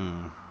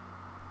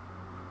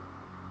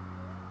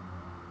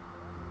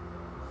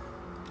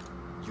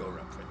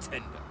a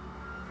pretender.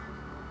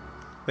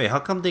 Wait, how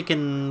come they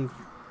can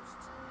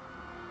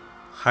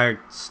hire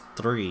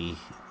 3?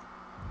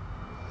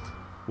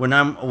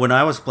 when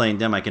I was playing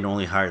them, I can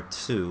only hire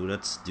 2.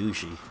 That's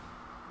douchey.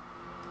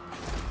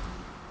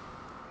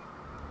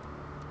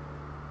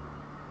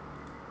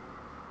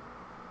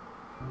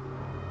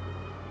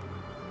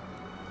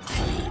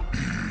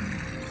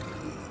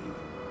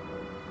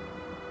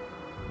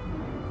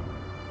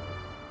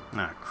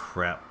 Ah,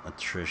 crap.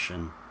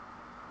 Attrition.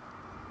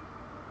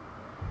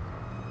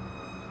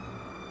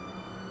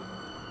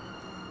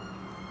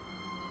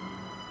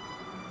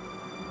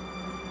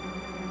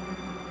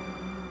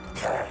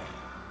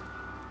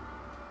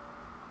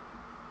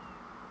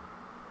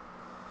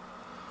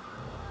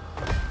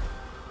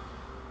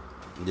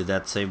 Did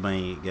that save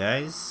my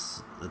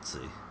guys? Let's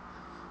see.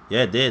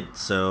 Yeah, it did.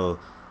 So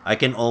I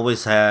can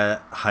always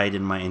hide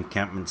in my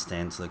encampment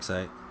stance, looks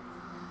like.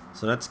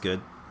 So that's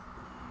good.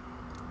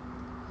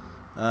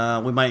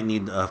 We might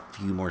need a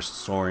few more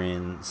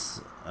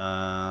Saurians.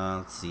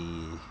 Let's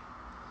see.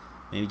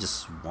 Maybe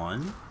just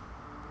 1?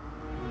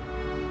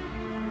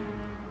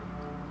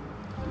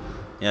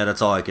 Yeah,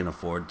 that's all I can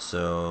afford.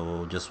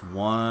 So just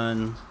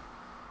 1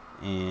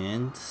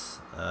 and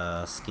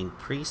Skink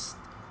Priest.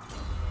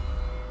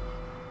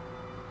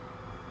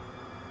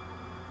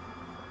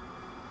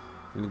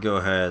 I'm gonna go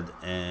ahead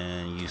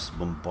and use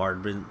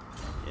bombardment.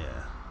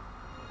 Yeah,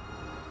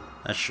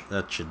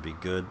 that should be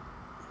good.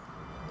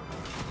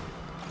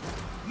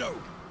 No.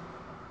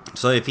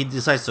 So if he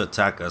decides to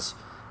attack us,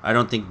 I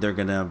don't think they're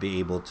gonna be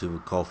able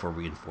to call for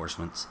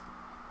reinforcements.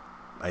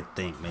 I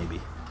think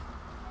maybe.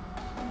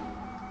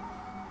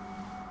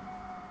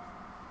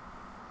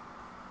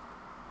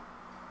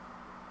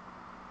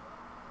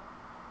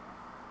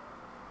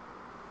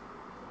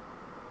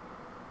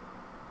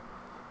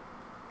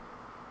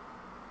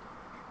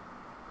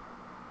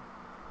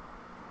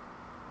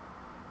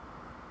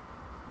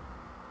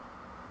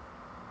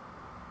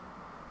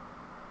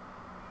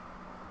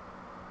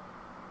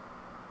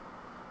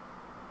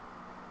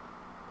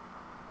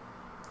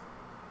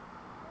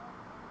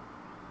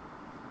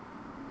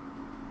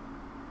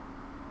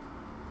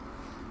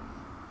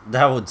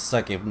 That would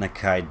suck if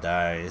Nakai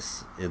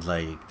dies in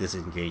like this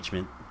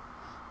engagement,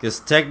 because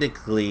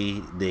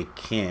technically they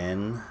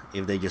can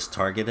if they just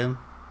target him.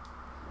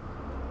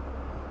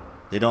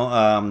 They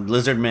don't.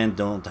 Lizardmen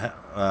don't.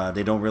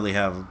 They don't really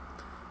have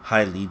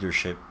high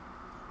leadership,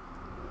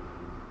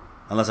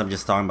 unless I'm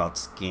just talking about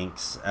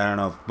skinks. I don't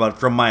know, but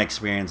from my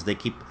experience, they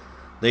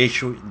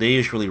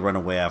usually run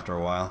away after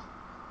a while.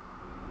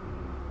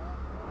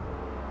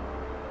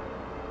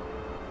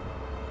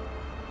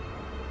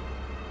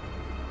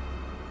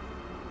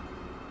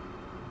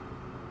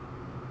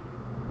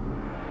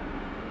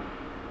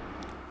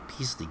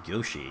 Peace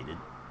negotiated.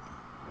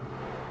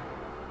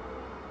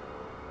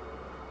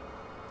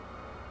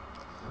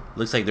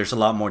 Looks like there's a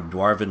lot more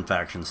dwarven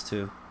factions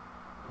too,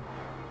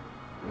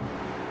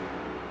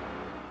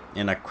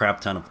 and a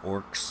crap ton of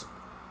orcs.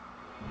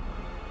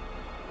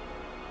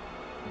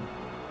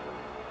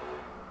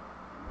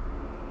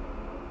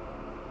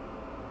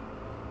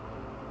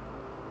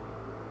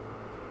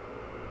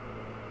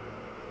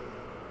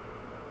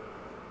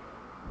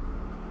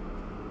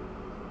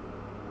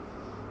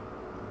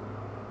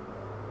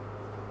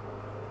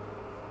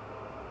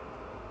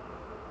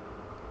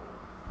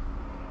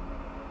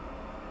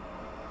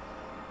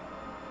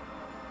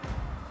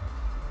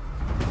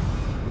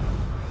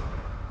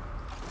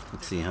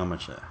 See how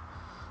much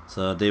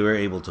so they were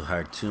able to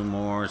hire 2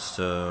 more,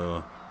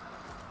 so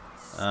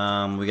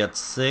we got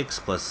 6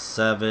 plus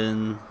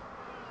 7,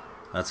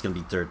 that's gonna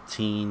be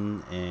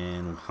 13.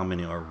 And how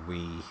many are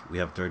we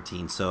have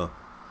 13, so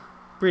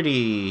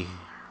pretty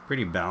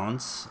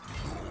balanced.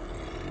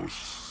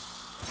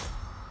 Let's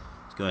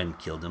go ahead and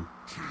kill them.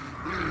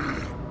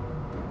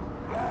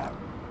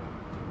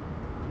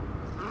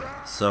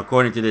 So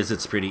according to this,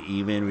 it's pretty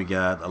even. We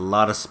got a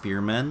lot of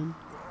spearmen,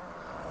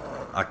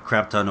 a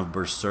crap ton of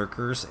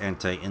berserkers,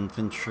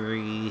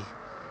 anti-infantry,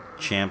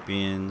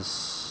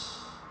 champions,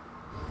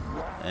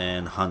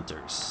 and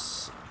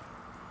hunters.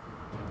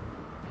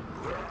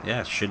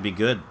 Yeah, should be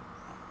good.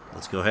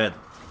 Let's go ahead.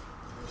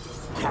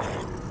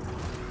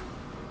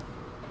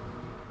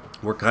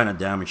 We're kind of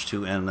damaged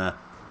too, and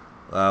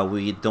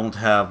we don't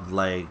have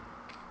like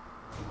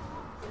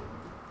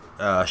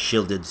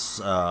shielded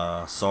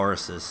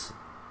Sauruses.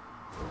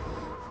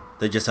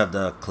 They just have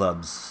the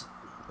clubs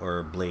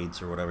or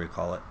blades or whatever you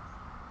call it.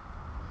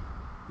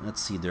 Let's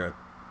see, their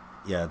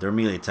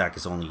melee attack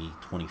is only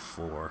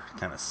 24.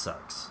 Kind of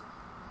sucks.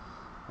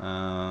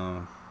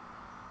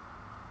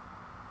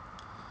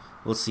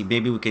 We'll see.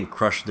 Maybe we can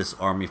crush this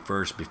army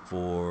first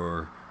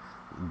before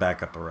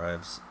backup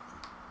arrives.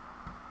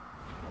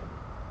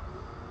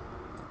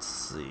 Let's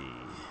see.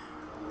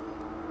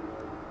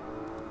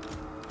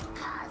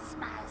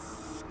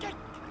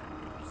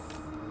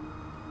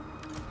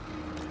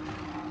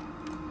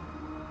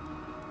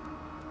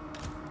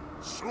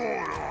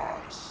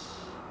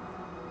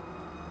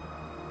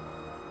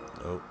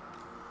 Oh.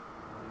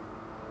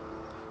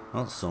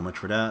 Well, so much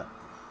for that.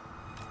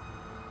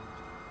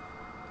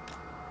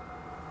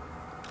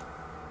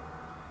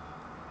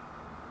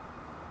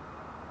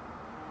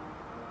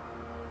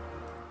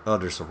 Oh,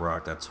 there's a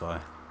rock, that's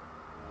why.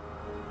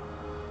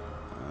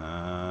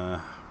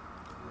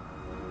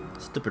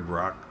 Stupid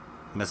rock.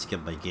 Messing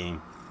up my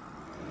game.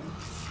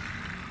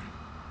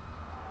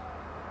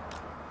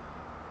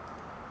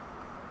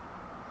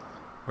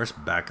 Where's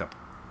backup?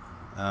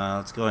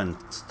 Let's go ahead and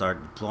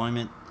start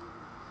deployment.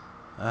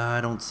 I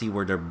don't see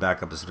where their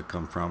backup is going to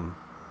come from.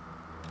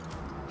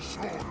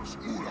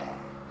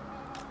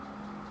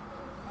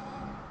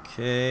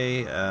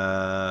 Okay,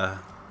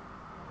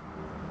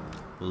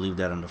 we'll leave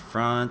that on the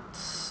front.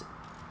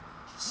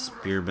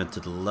 Spearmen to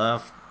the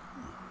left.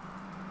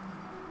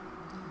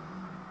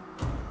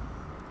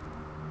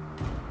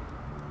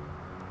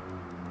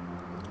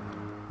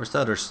 Where's the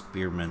other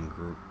spearmen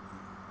group?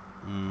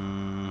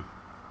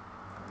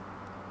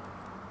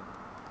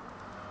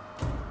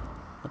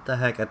 What the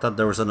heck? I thought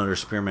there was another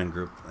spearmen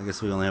group. I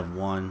guess we only have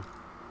one.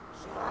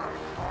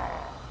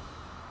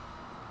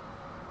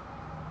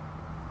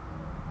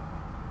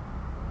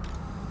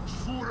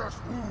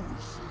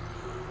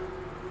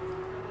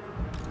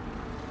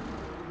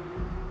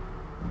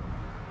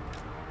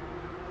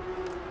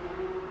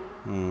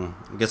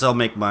 I guess I'll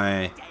make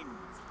my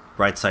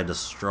right side the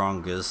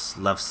strongest.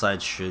 Left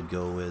side should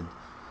go with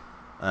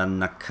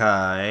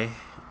Nakai.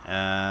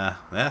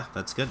 Yeah,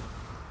 that's good.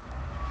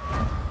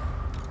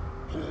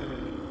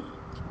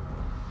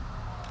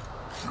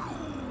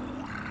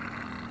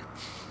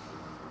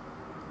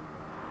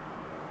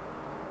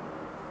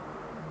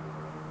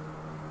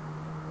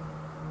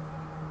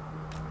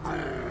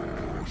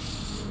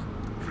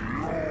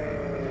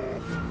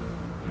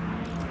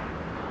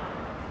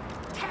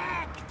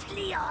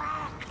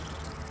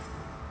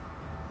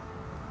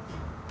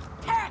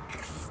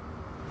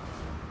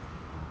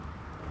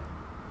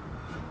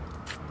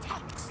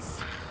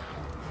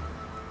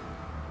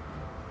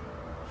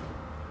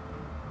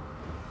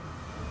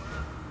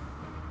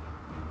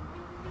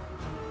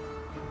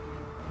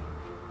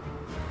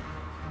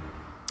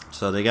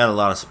 So they got a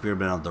lot of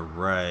spearmen on the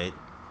right.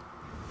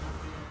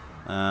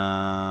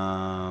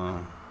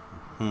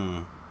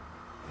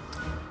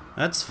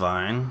 That's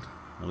fine.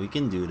 We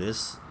can do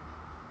this.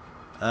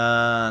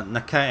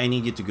 Nakai, I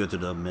need you to go to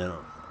the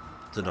middle,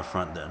 to the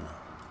front then.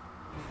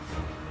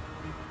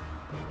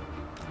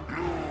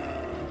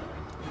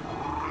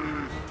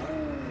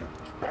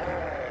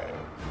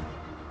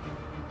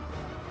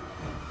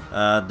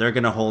 They're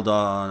gonna hold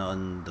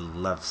on the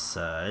left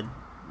side.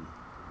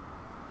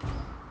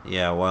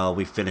 Yeah, while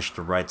we finish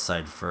the right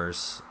side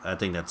first. I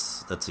think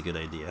that's a good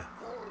idea.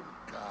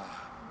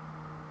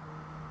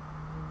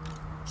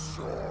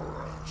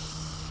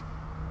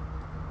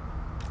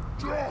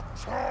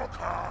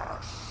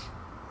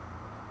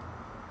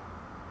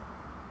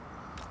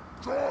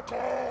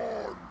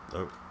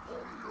 Oh.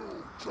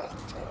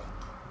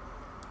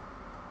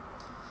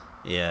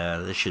 Yeah,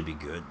 this should be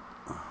good.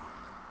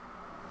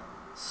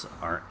 It's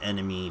our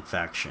enemy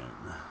faction.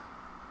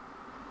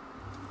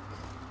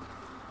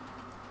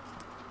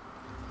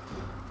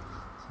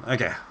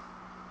 Okay.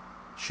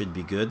 Should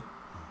be good.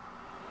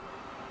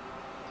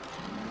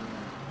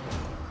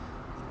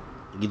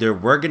 Either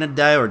we're gonna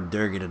die or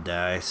they're gonna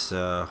die,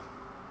 so...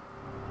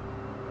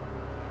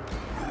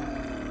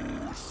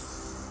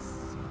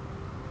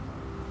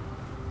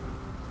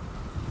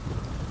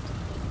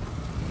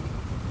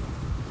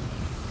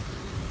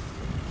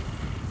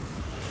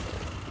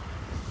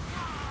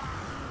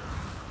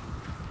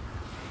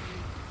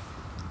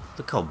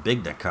 Look how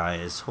big that guy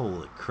is.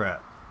 Holy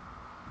crap.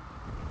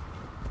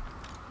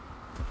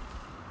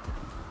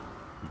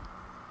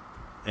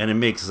 And it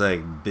makes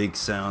like big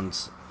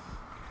sounds.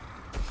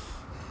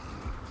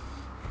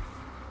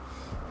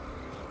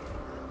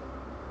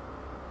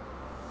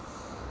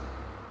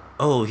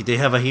 Oh, they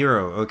have a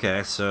hero.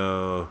 Okay,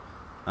 so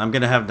I'm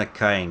gonna have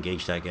Nakai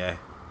engage that guy.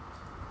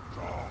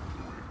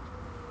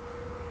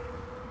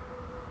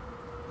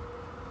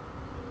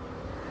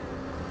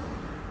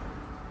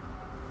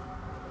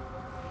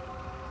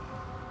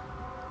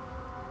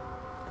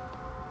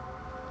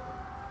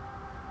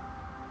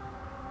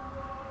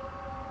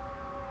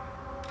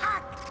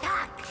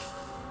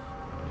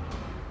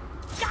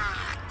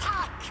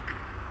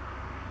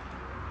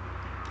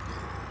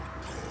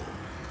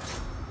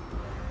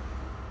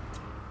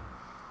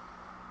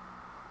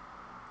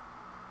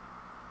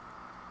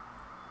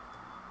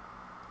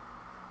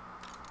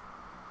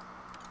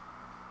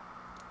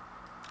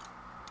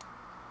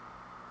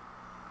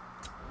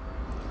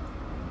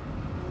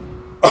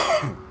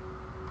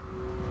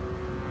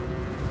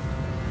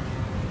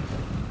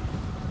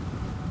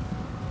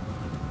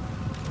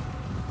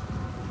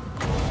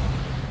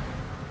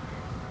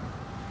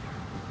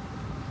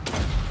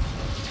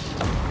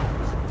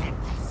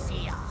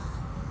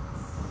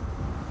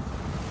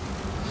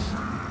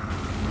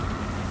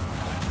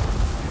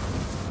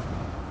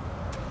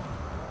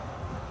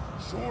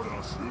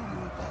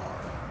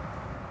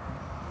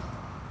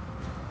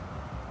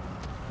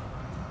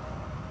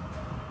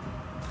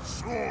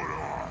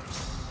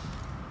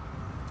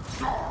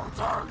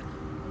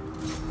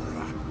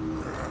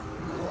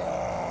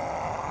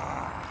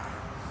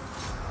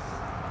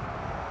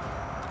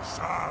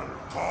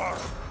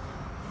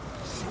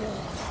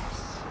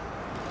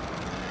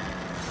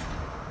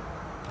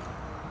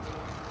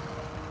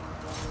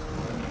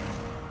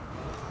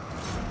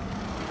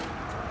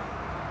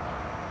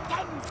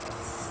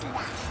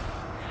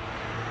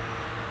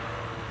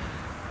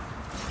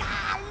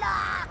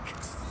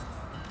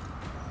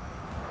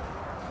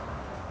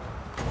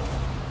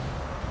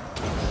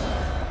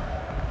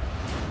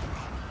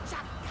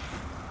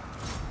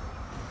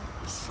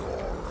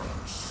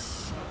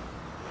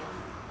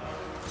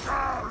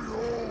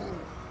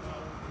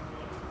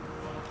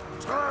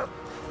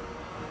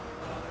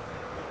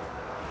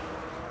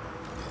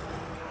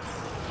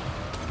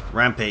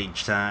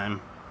 Rampage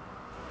time.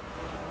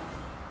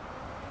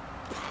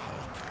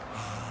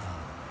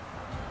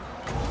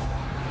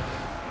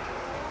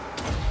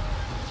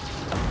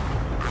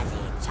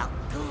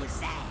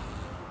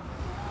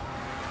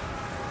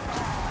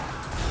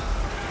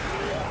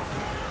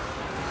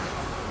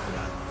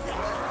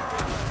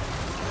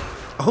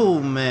 Oh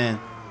man.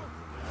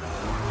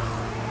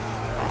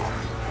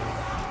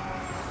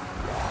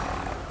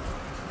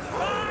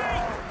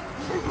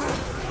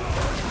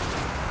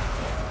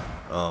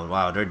 Oh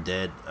wow, they're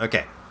dead.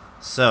 Okay,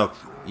 so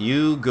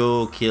you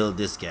go kill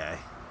this guy.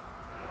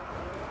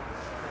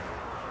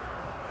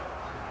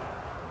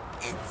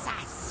 It's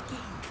a skink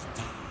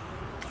tank.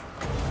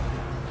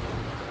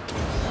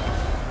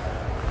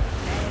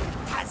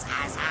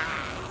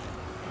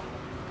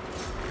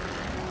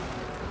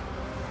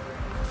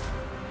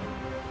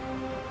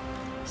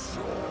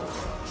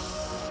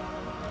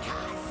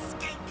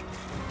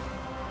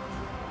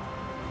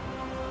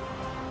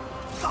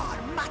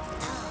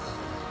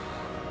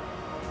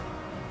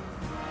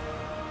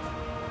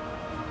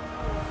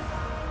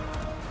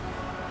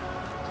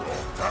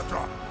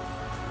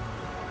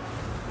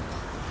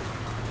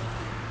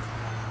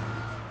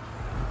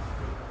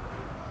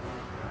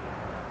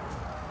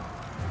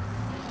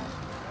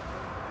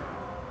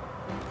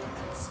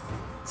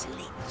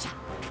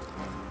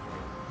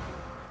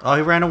 Oh,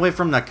 he ran away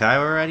from Nakai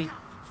already?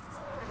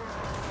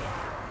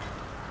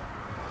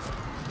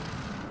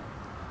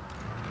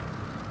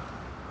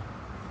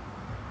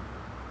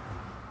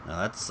 Oh,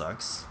 that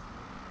sucks.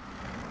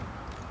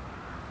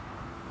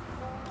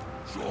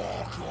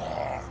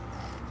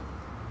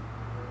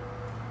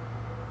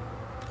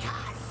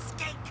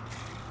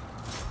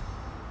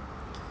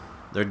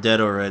 They're dead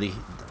already.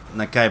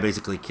 Nakai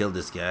basically killed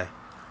this guy.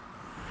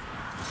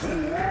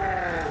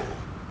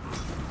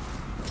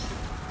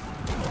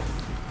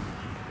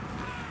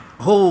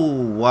 Oh,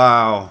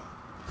 wow.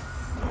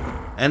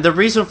 And the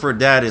reason for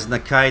that is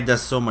Nakai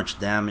does so much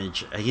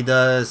damage. He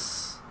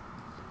does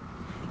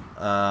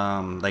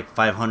like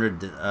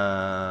 500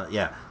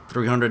 yeah,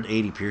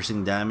 380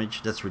 piercing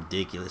damage. That's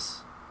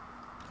ridiculous.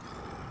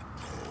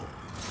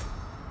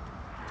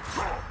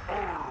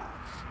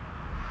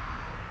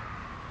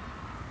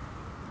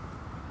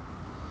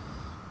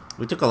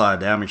 We took a lot of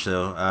damage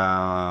though.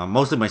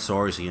 Mostly my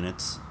Saurus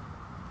units.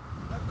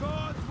 The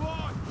gods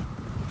watch!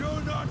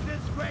 Do not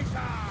disgrace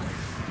us!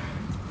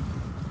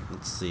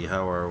 Let's see,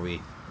 how are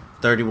we?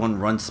 31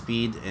 run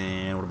speed,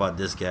 and what about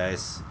this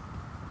guys?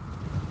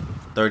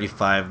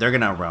 35. They're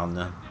gonna outrun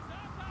them.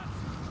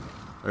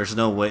 There's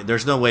no way.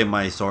 There's no way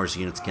my Saurus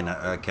units can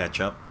catch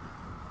up.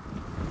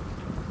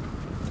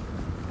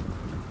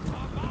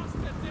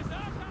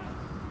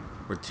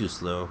 We're too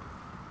slow.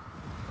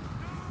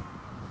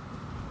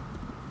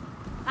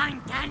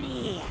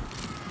 Uncanny.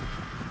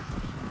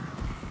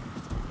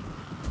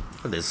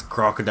 Look at this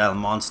crocodile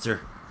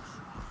monster.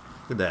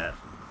 Look at that.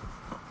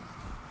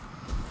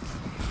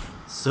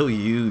 So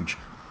huge.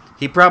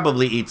 He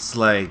probably eats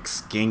like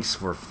skinks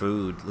for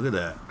food. Look at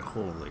that.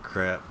 Holy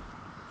crap.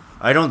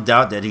 I don't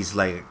doubt that he's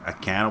like a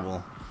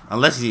cannibal.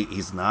 Unless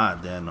he's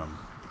not, then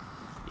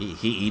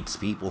he eats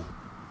people.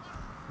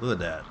 Look at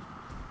that.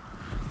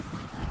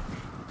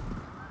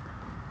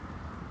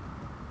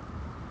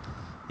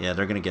 Yeah,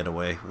 they're gonna get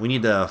away. We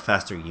need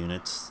faster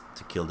units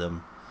to kill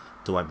them,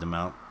 to wipe them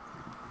out.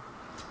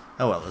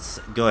 Oh well, let's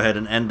go ahead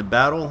and end the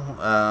battle.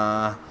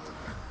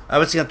 I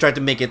was gonna try to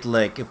make it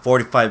like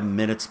 45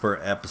 minutes per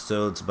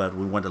episodes, but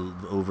we went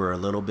over a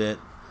little bit.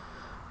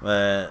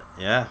 But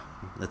yeah,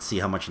 let's see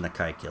how much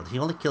Nakai killed. He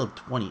only killed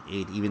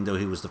 28, even though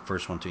he was the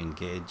first one to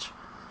engage.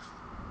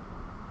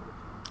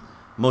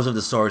 Most of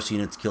the Saurus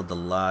units killed a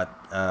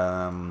lot.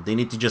 They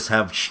need to just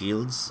have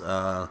shields.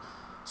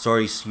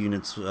 Saurus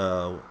units,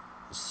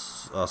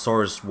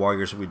 Saurus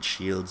warriors with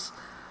shields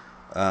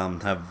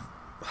have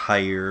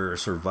higher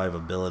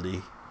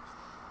survivability.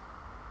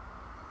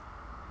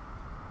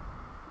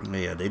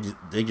 Yeah,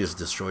 they just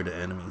destroy the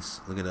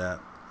enemies. Look at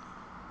that.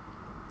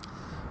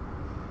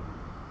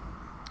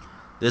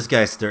 This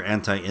guy's, their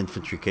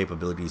anti-infantry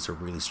capabilities are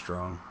really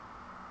strong.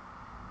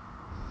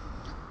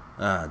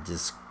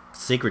 This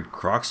sacred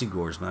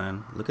Croxigores,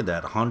 man. Look at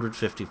that,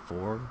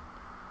 154.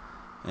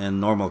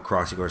 And normal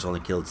Croxigores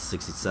only killed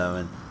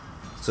 67.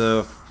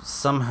 So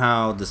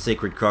somehow the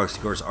sacred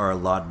Croxigores are a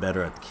lot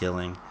better at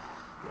killing.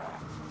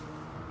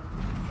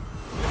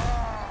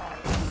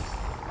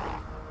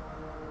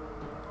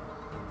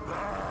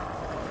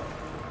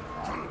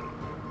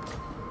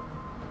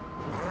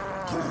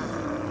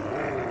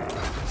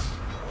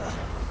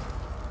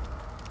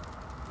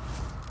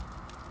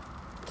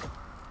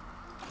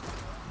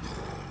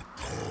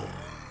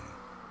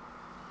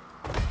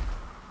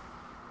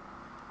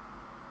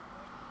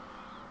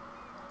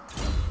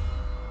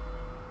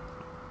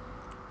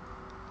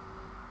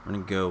 We're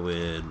gonna go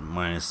with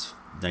minus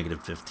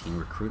 -15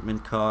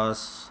 recruitment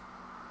costs.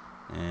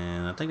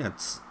 And I think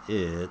that's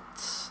it.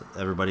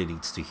 Everybody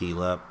needs to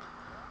heal up.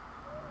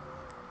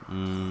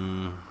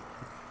 And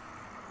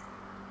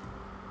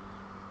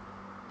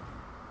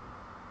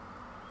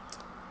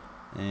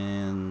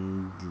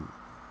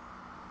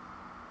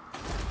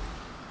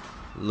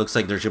looks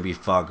like there should be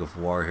fog of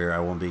war here. I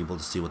won't be able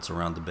to see what's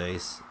around the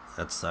base.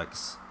 That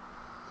sucks.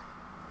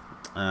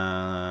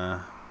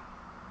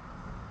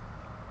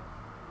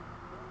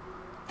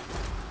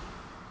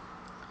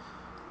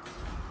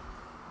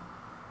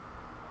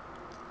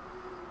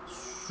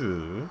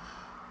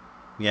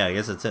 Yeah, I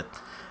guess that's it.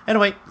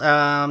 Anyway,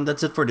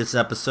 that's it for this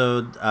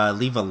episode.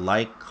 Leave a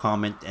like,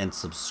 comment, and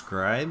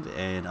subscribe,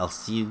 and I'll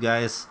see you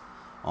guys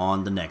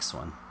on the next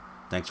one.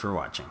 Thanks for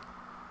watching.